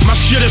was. My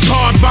shit is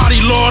hard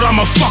body, Lord, I'm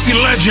a fucking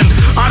legend.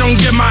 I don't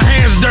get my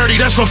hands dirty,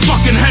 that's for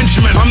fucking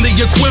henchmen. I'm the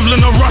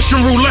equivalent of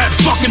Russian roulette,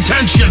 fucking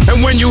tension.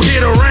 And when you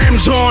hear the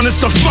Rams horn, it's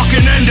the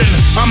fucking ending.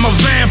 I'm a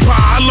vampire,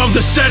 I love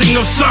the setting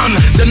of sun.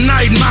 The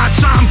night, my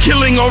time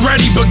killing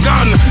already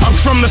begun. I'm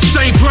from the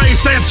same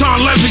place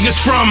Anton Levy is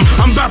from.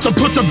 I'm about to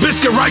put the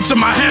biscuit right to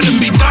my head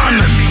and be done.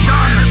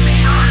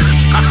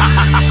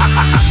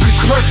 This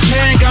perk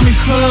can got me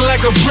feeling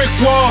like a brick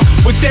wall.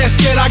 With that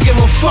said, I give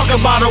a fuck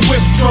about a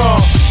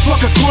withdrawal.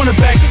 Fuck a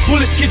cornerback,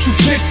 bullets get you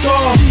picked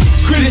off.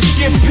 Critics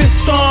get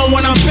pissed on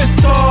when I'm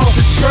pissed off.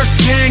 This perk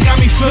can got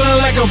me feeling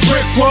like a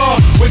brick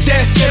wall. With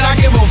that said, I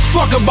give a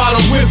fuck about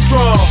a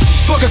withdrawal.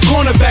 Fuck a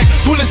cornerback,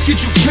 bullets get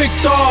you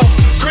picked off.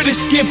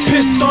 Critics get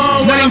pissed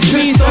on when I'm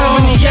pissed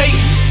off.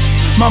 1978.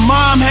 My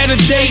mom had a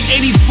date,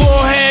 84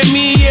 had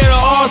me at an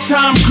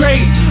all-time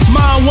great.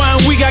 Mine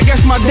wasn't weak, I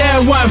guess my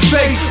dad wasn't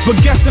fake.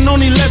 But guessing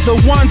only led to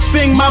one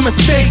thing, my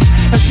mistakes.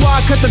 That's why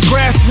I cut the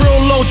grass real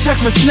low, check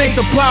for snakes.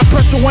 Apply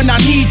pressure when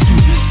I need to.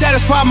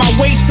 Satisfy my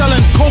weight,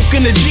 selling coke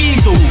in the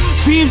diesel.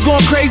 Thieves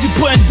going crazy,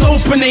 putting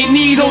dope in they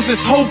needles.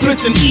 It's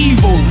hopeless and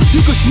evil.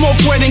 You can smoke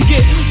wet and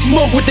get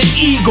smoke with the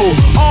eagle.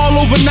 All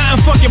over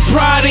nothing, fucking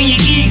pride in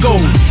your ego.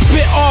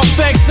 Spit all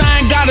facts,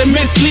 I ain't gotta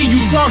mislead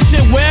you. Talk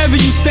shit wherever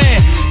you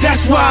stand,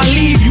 that's why I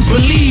leave you,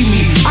 believe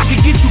me. I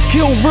can get you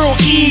killed real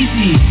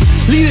easy.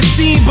 Leave the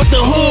scene, but the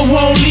hood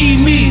won't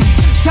leave me.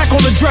 Tack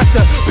on the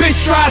dresser,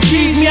 bitch try to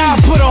tease me, I'll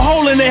put a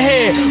hole in the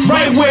head,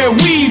 right where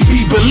weave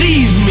be,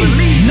 believe me,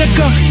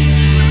 nigga.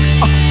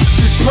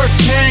 This perk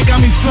can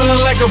got me feeling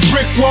like a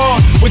brick wall.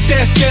 With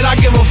that said, I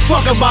give a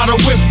fuck about a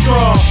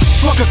withdrawal.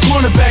 Fuck a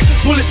cornerback,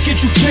 bullets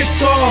get you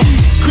picked off.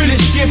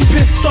 Critics get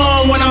pissed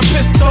on when I'm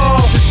pissed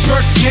off. This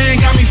perk can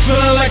got me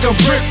feeling like a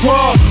brick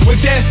wall. With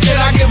that that said,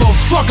 I give a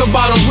fuck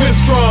about a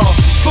withdrawal.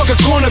 Fuck a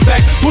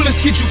cornerback, bullets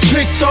get you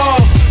picked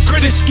off.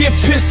 Critics get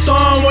pissed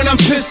on when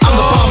I'm pissed off. I'm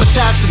the bomb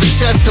attached to the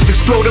chest of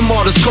exploding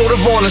martyrs. Code of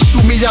honor,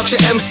 shoot me out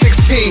your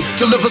M16.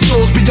 Deliver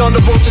souls beyond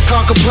the road to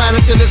conquer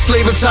planets and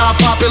enslave entire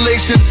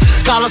populations.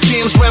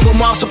 Coliseums ran with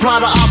mob supply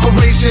to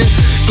operation.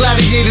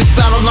 Gladiators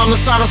battled on the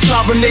side of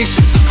sovereign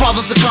nations.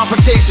 Fathers of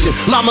confrontation,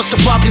 llamas to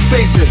prop your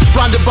facing.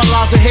 Blinded by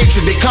lies of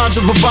hatred, they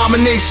conjure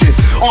abomination.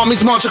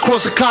 Armies march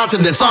across the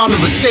continents,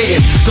 honoring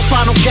Satan. The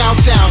final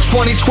countdown,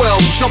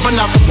 2012. Jumping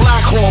out the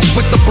Black Hawk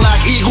with the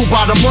Black Eagle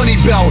by the money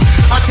belt.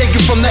 I take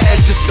you from the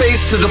edge of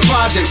space to the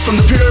projects, from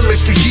the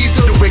pyramids to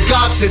Giza to where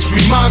God sits.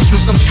 We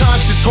monstrous,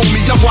 unconscious,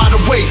 homie, I'm wide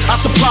awake. I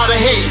supply the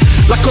hate,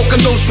 like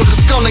Coca Nostra, the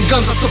skull and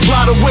guns I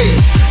supply the weight.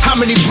 How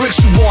many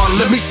bricks you want?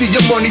 Let me see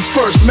your money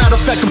first. Matter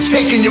of fact, I'm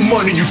taking your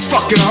money, you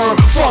fucking heard.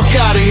 Fuck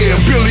out of here,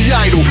 Billy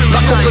Idol,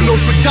 like Coca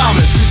Nostra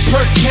Damas. This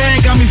perk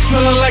can got me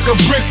feeling like a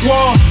brick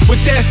wall.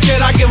 With that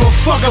said, I give a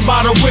fuck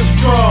about a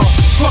withdrawal.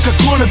 Fuck a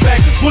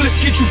cornerback, bullets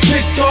get you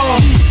picked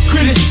off.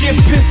 Critics get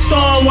pissed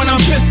on when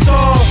I'm pissed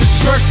off. This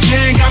perk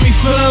can got me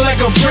feeling like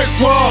a brick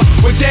wall.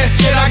 With that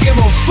said, I give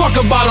a fuck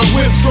about a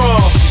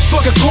withdrawal.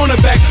 Fuck a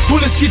cornerback,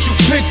 bullets get you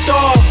picked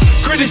off.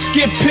 Critics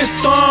get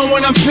pissed on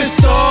when I'm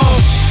pissed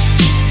off.